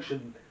linear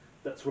function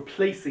that's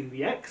replacing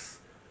the x,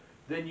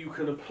 then you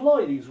can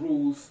apply these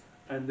rules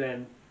and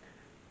then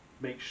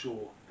make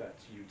sure that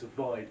you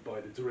divide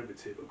by the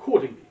derivative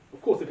accordingly.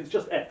 Of course, if it's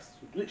just x,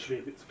 literally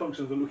if it's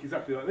functions that look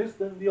exactly like this,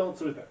 then the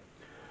answer is there.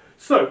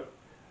 So,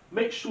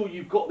 make sure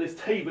you've got this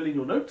table in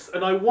your notes,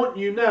 and I want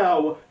you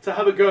now to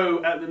have a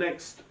go at the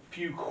next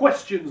few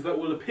questions that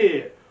will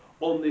appear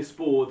on this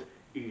board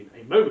in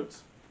a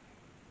moment.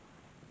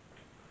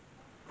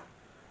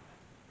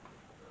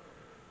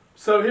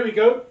 So here we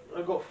go.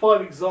 I've got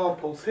 5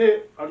 examples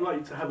here. I'd like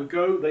you to have a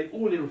go. They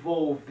all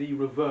involve the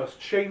reverse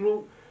chain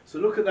rule. So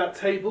look at that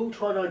table,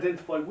 try and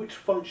identify which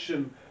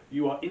function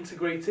you are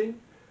integrating,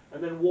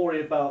 and then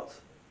worry about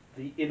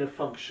the inner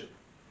function.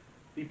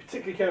 Be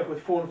particularly careful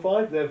with 4 and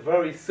 5. They're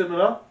very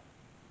similar,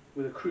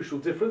 with a crucial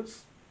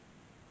difference.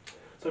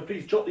 So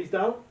please jot these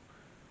down,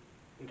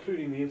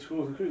 including the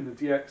integrals, including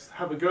the dx.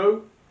 Have a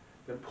go,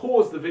 then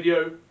pause the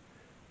video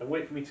and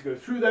wait for me to go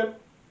through them,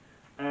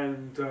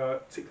 and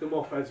tick them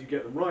off as you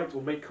get them right,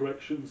 or make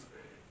corrections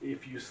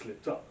if you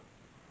slipped up.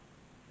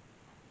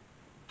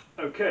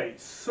 Okay,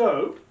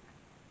 so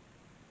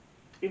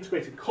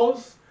integrating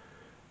cos.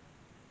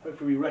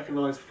 Hopefully we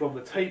recognise from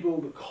the table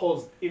that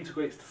cos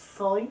integrates to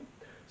sine.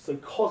 So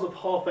cos of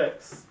half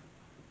x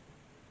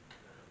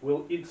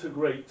will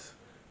integrate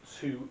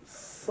to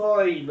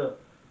sine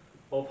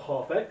of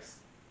half x,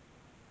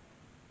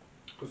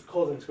 because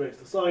cos integrates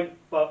to sine,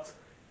 but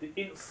the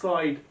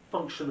inside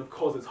function of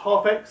cos is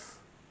half x.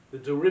 The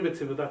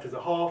derivative of that is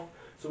a half,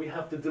 so we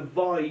have to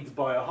divide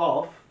by a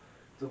half.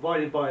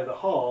 Divided by the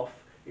half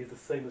is the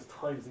same as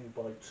timesing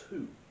by 2.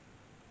 And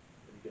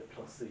you get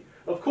plus c.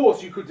 Of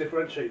course, you could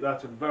differentiate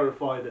that and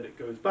verify that it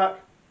goes back.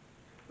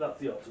 That's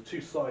the answer, 2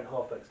 sine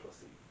half x plus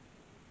c.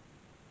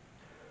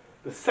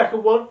 The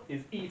second one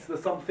is e to the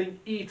something.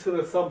 E to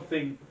the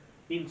something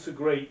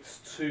integrates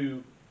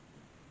to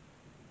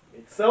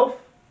itself.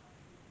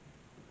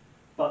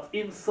 But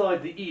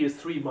inside the e is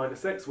 3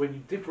 minus x. When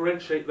you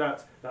differentiate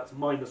that, that's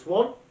minus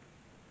 1.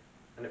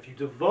 And if you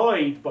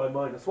divide by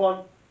minus 1,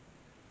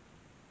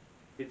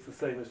 it's the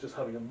same as just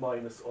having a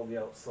minus on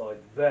the outside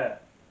there.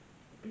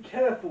 Be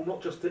careful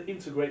not just to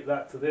integrate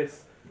that to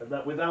this and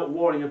that without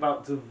worrying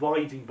about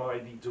dividing by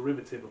the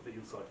derivative of the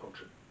inside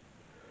function.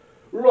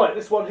 Right,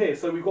 this one here.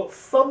 So we've got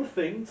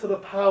something to the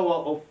power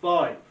of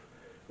 5.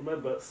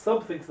 Remember,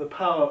 something to the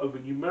power of a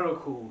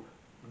numerical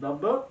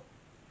number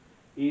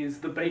is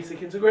the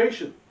basic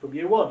integration from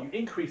year 1. You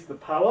increase the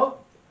power,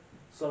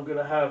 so I'm going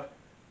to have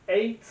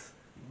 8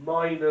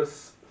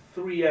 minus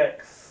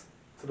 3x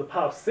to the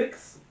power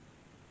 6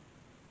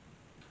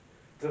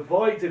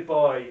 divided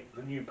by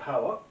the new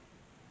power.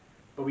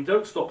 But we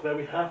don't stop there,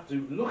 we have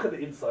to look at the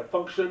inside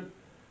function.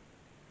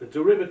 The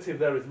derivative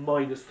there is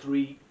minus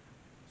 3,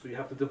 so you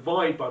have to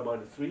divide by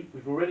minus 3.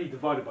 We've already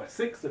divided by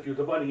 6. If you're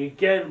dividing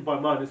again by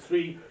minus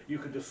 3, you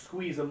can just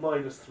squeeze a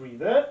minus 3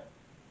 there,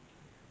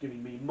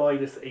 giving me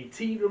minus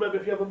 18. Remember,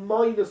 if you have a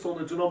minus on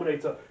the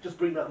denominator, just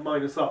bring that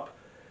minus up.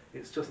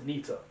 It's just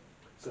neater.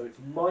 So it's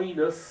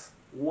minus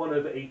 1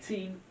 over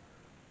 18,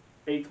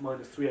 8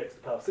 minus 3x to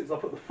the power 6. I'll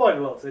put the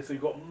final answer. So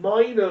you've got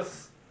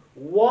minus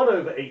 1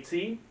 over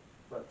 18,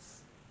 that's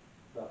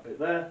that bit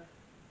there,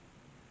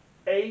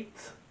 8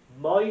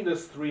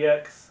 minus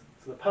 3x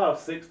to the power of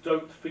 6,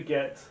 don't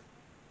forget,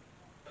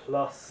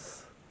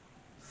 plus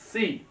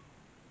c.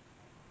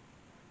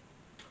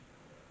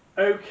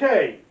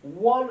 Okay,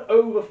 1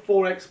 over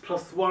 4x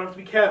plus 1, I have to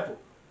be careful.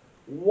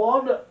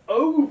 1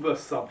 over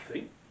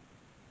something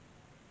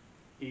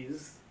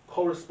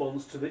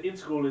corresponds to the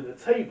integral in the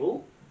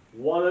table,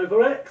 1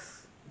 over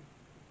x.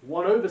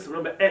 1 over, so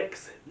remember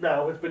x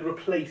now has been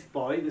replaced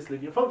by this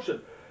linear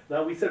function.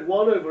 Now we said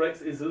 1 over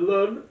x is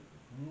ln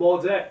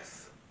mod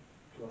x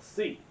plus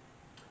c.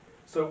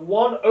 So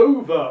 1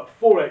 over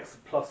 4x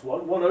plus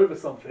 1, 1 over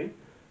something,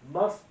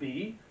 must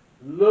be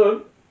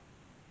ln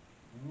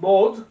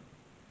mod,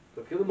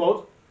 look at the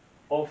mod,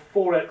 of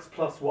 4x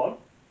plus 1.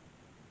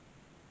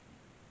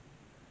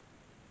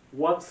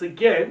 Once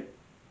again,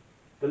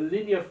 the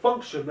linear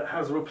function that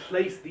has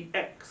replaced the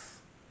x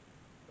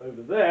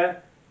over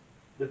there,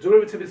 the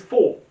derivative is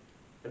 4,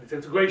 and it's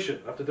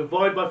integration. I have to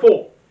divide by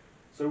 4.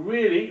 So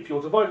really, if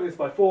you're dividing this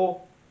by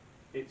 4,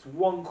 it's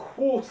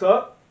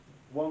 1/4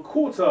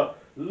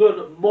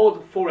 ln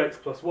mod 4x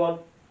plus 1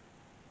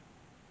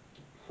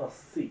 plus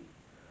c.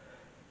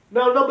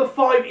 Now number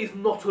 5 is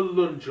not a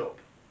ln job.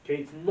 Okay,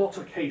 it's not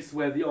a case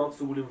where the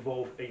answer will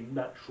involve a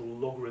natural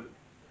logarithm.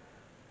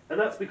 And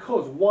that's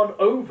because 1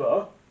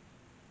 over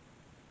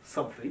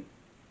something,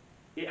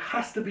 it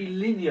has to be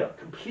linear,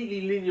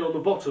 completely linear on the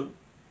bottom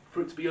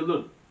for it to be a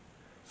ln.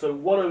 So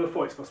 1 over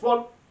 4x plus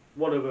 1,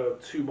 1 over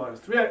 2 minus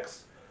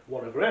 3x,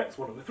 1 over x,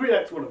 1 over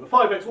 3x, 1 over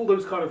 5x, all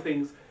those kind of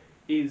things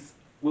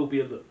will be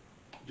a ln.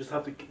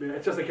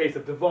 It's just a case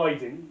of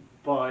dividing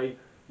by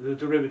the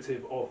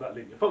derivative of that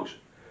linear function.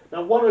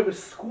 Now 1 over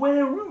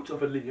square root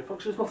of a linear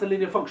function is not a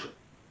linear function.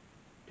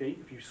 Okay,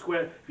 if you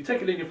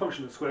take a linear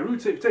function and square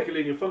root it, if you take a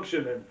linear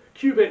function and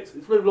cube it,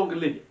 it's no longer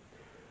linear.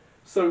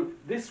 So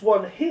this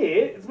one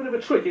here is a bit of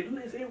a trick.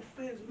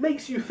 It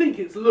makes you think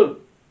it's ln.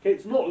 Okay,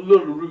 it's not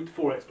ln root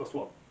 4x plus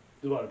 1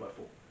 divided by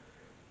 4.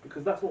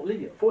 Because that's not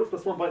linear. 4x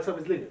plus 1 by itself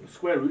is linear. The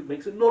square root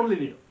makes it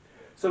non-linear.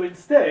 So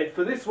instead,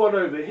 for this one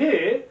over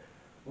here,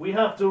 we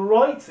have to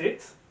write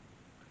it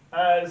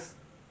as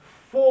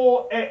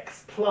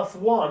 4x plus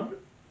 1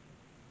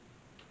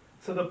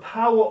 to the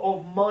power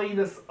of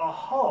minus a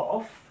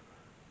half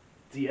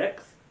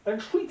dx, and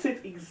treat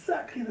it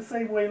exactly the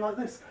same way like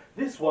this.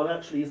 This one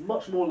actually is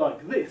much more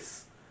like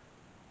this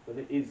than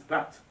it is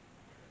that.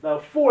 Now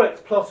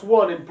 4x plus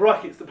 1 in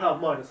brackets to the power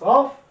of minus a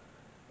half,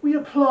 we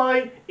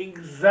apply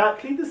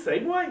exactly the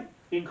same way.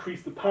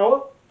 Increase the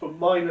power from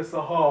minus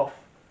a half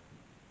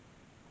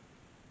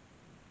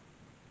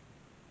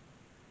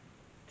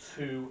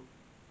to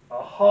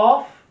a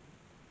half,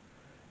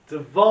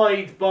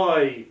 divide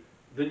by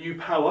the new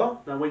power.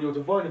 Now when you're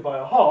divided by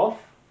a half,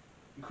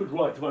 you could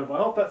write divided by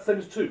half, that's the same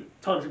as 2,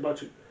 times it by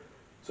 2.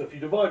 So if you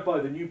divide by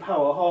the new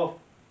power half,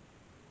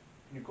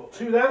 you've got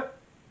 2 there.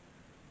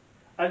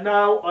 And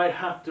now I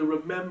have to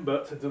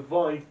remember to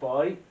divide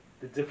by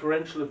the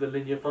differential of the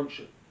linear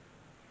function,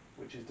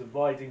 which is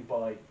dividing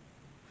by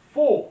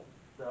 4.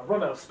 Now I've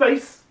run out of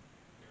space,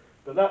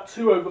 but that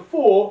 2 over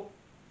 4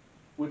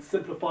 would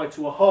simplify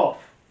to a half.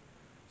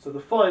 So the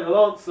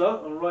final answer,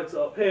 I'll write it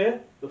up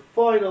here, the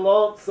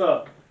final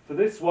answer for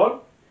this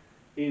one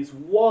is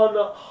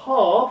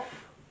 1/2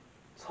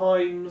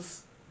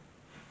 times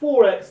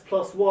 4x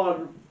plus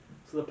 1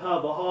 to the power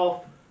of a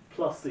half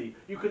plus c.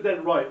 You could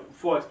then write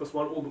 4x plus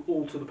 1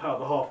 all to the power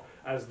of a half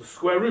as the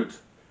square root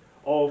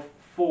of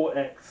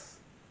 4x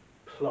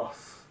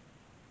plus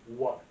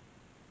 1.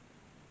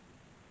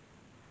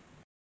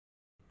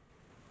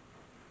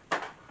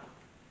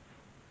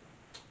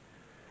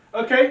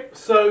 Okay,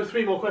 so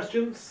 3 more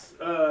questions.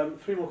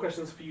 3 more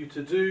questions for you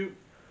to do.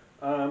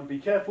 Be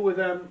careful with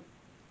them.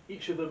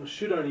 Each of them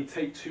should only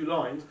take 2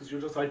 lines because you're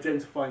just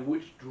identifying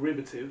which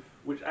derivative,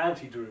 which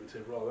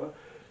antiderivative rather,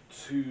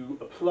 to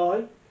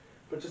apply.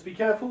 But just be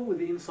careful with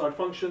the inside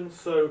functions.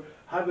 So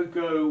have a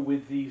go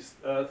with these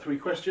 3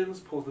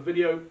 questions. Pause the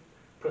video,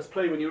 press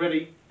play when you're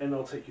ready, and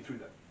I'll take you through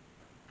them.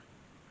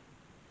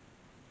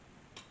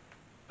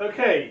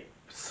 Okay,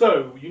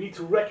 so you need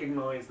to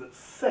recognize that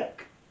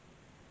sec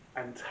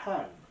and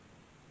tan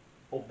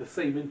of the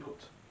same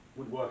input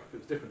would work if it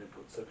was different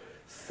inputs. So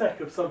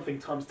sec of something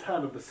times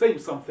tan of the same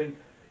something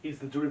is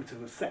the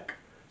derivative of sec.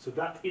 So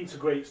that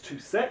integrates to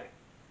sec.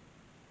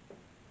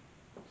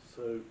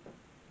 So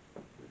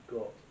we've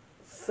got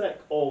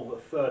sec of a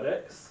third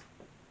x.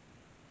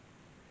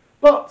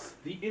 But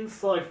the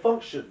inside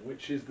function,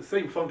 which is the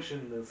same function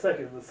in the sec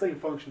and the same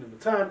function in the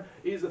tan,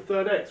 is a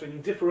third x. When you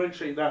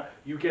differentiate that,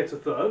 you get a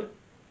third.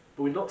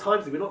 But we're not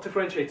timesing, we're not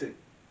differentiating.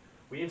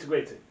 We're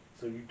integrating.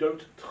 So you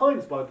don't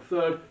times by the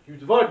third, you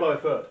divide by a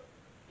third.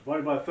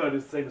 Divided by a third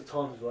is the same as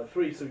times by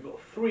 3, so we've got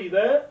 3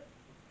 there.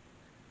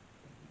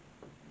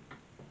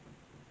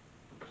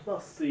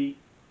 Plus c,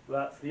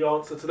 that's the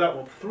answer to that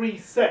one. 3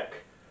 sec,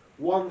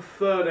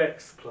 1/3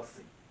 x plus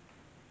c.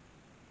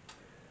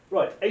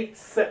 Right, 8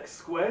 sec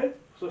squared.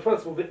 So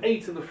first of all, the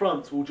 8 in the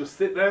front will just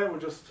sit there. We'll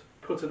just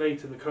put an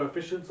 8 in the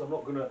coefficients. I'm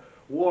not going to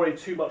worry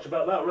too much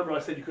about that. Remember I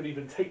said you could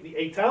even take the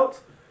 8 out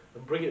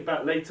and bring it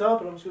back later,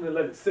 but I'm just going to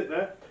let it sit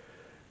there.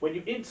 When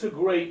you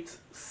integrate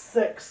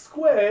sec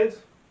squared,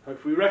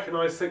 Hopefully we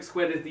recognise sec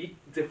squared is the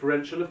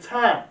differential of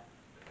tan.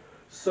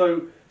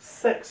 So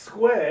sec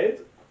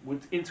squared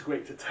would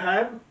integrate to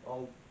tan.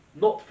 I'll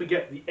not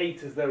forget the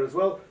 8 is there as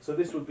well. So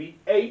this would be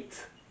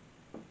 8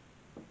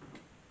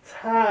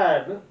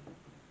 tan,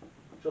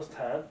 just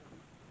tan,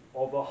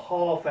 of a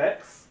half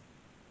x.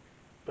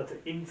 But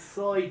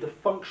inside the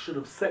function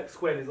of sec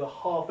squared is a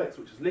half x,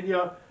 which is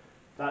linear.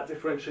 That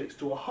differentiates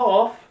to a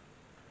half.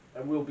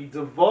 And we'll be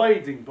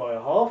dividing by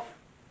a half,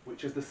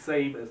 which is the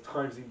same as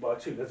timesing by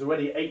 2. There's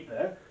already 8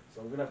 there,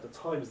 so I'm going to have to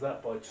times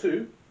that by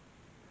 2.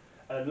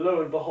 And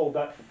lo and behold,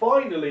 that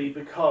finally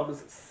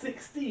becomes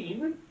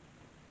 16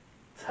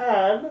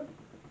 tan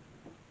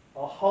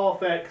a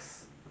half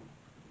x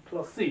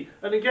plus c.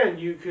 And again,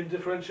 you can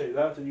differentiate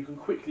that, and you can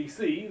quickly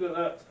see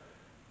that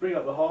bring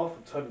up the half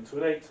and turn into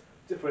an 8,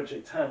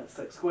 differentiate tan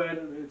sec squared,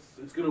 and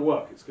it's going to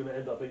work. It's going to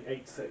end up being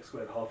 8 sec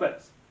squared half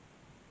x.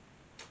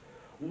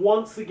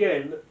 Once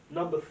again,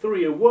 number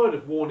 3, a word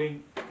of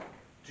warning: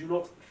 do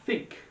not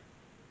think,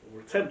 or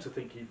attempt to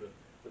think even,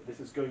 that this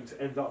is going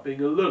to end up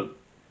being a ln.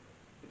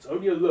 It's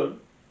only a ln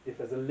if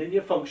there's a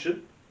linear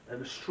function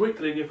and a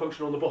strict linear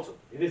function on the bottom.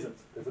 It isn't.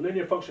 There's a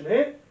linear function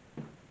here,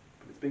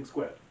 but it's being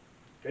squared.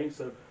 Okay,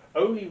 so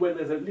only when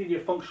there's a linear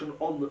function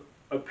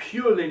a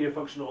pure linear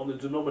function on the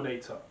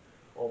denominator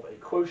of a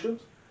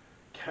quotient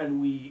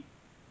can we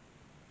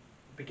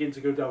begin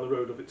to go down the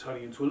road of it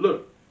turning into a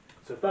ln.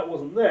 So if that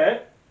wasn't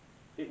there,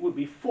 it would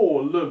be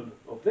 4 ln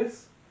of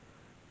this,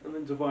 and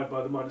then divide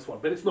by the minus 1.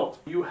 But it's not.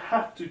 You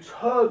have to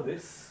turn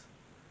this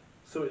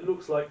so it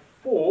looks like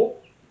 4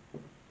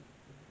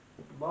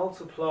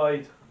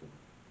 multiplied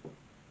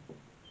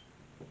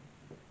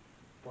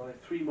by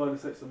 3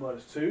 minus x and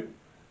minus 2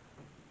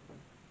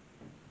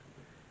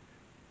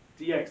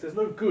 dx. There's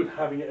no good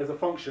having it as a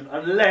function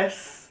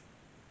unless,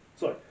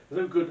 sorry,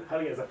 there's no good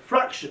having it as a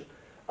fraction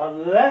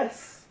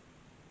unless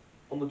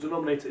on the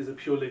denominator is a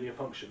pure linear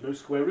function. No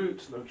square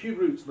roots, no cube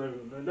roots, no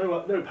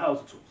powers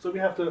at all. So we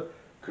have to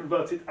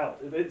convert it out.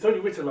 It's only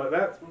written like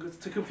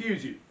that to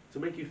confuse you, to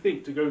make you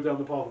think to go down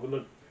the path of a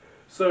ln.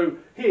 So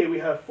here we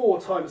have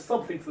 4 times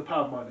something to the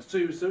power of minus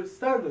 2, so it's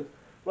standard.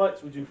 Right,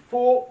 so we do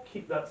 4,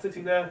 keep that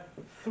sitting there,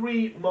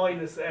 3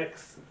 minus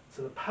x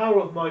to the power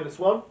of minus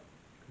 1,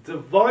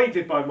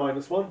 divided by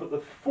minus 1, but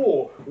the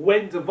 4,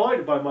 when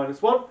divided by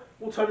minus 1,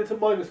 will turn into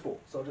minus 4.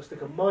 So I'll just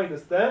stick a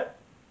minus there,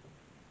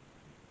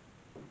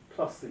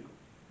 plus c.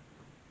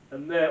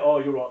 And there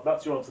are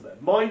that's your answer there.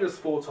 Minus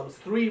 4 times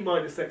 3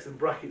 minus x in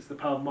brackets to the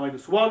power of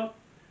minus 1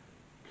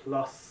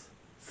 plus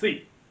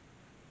c.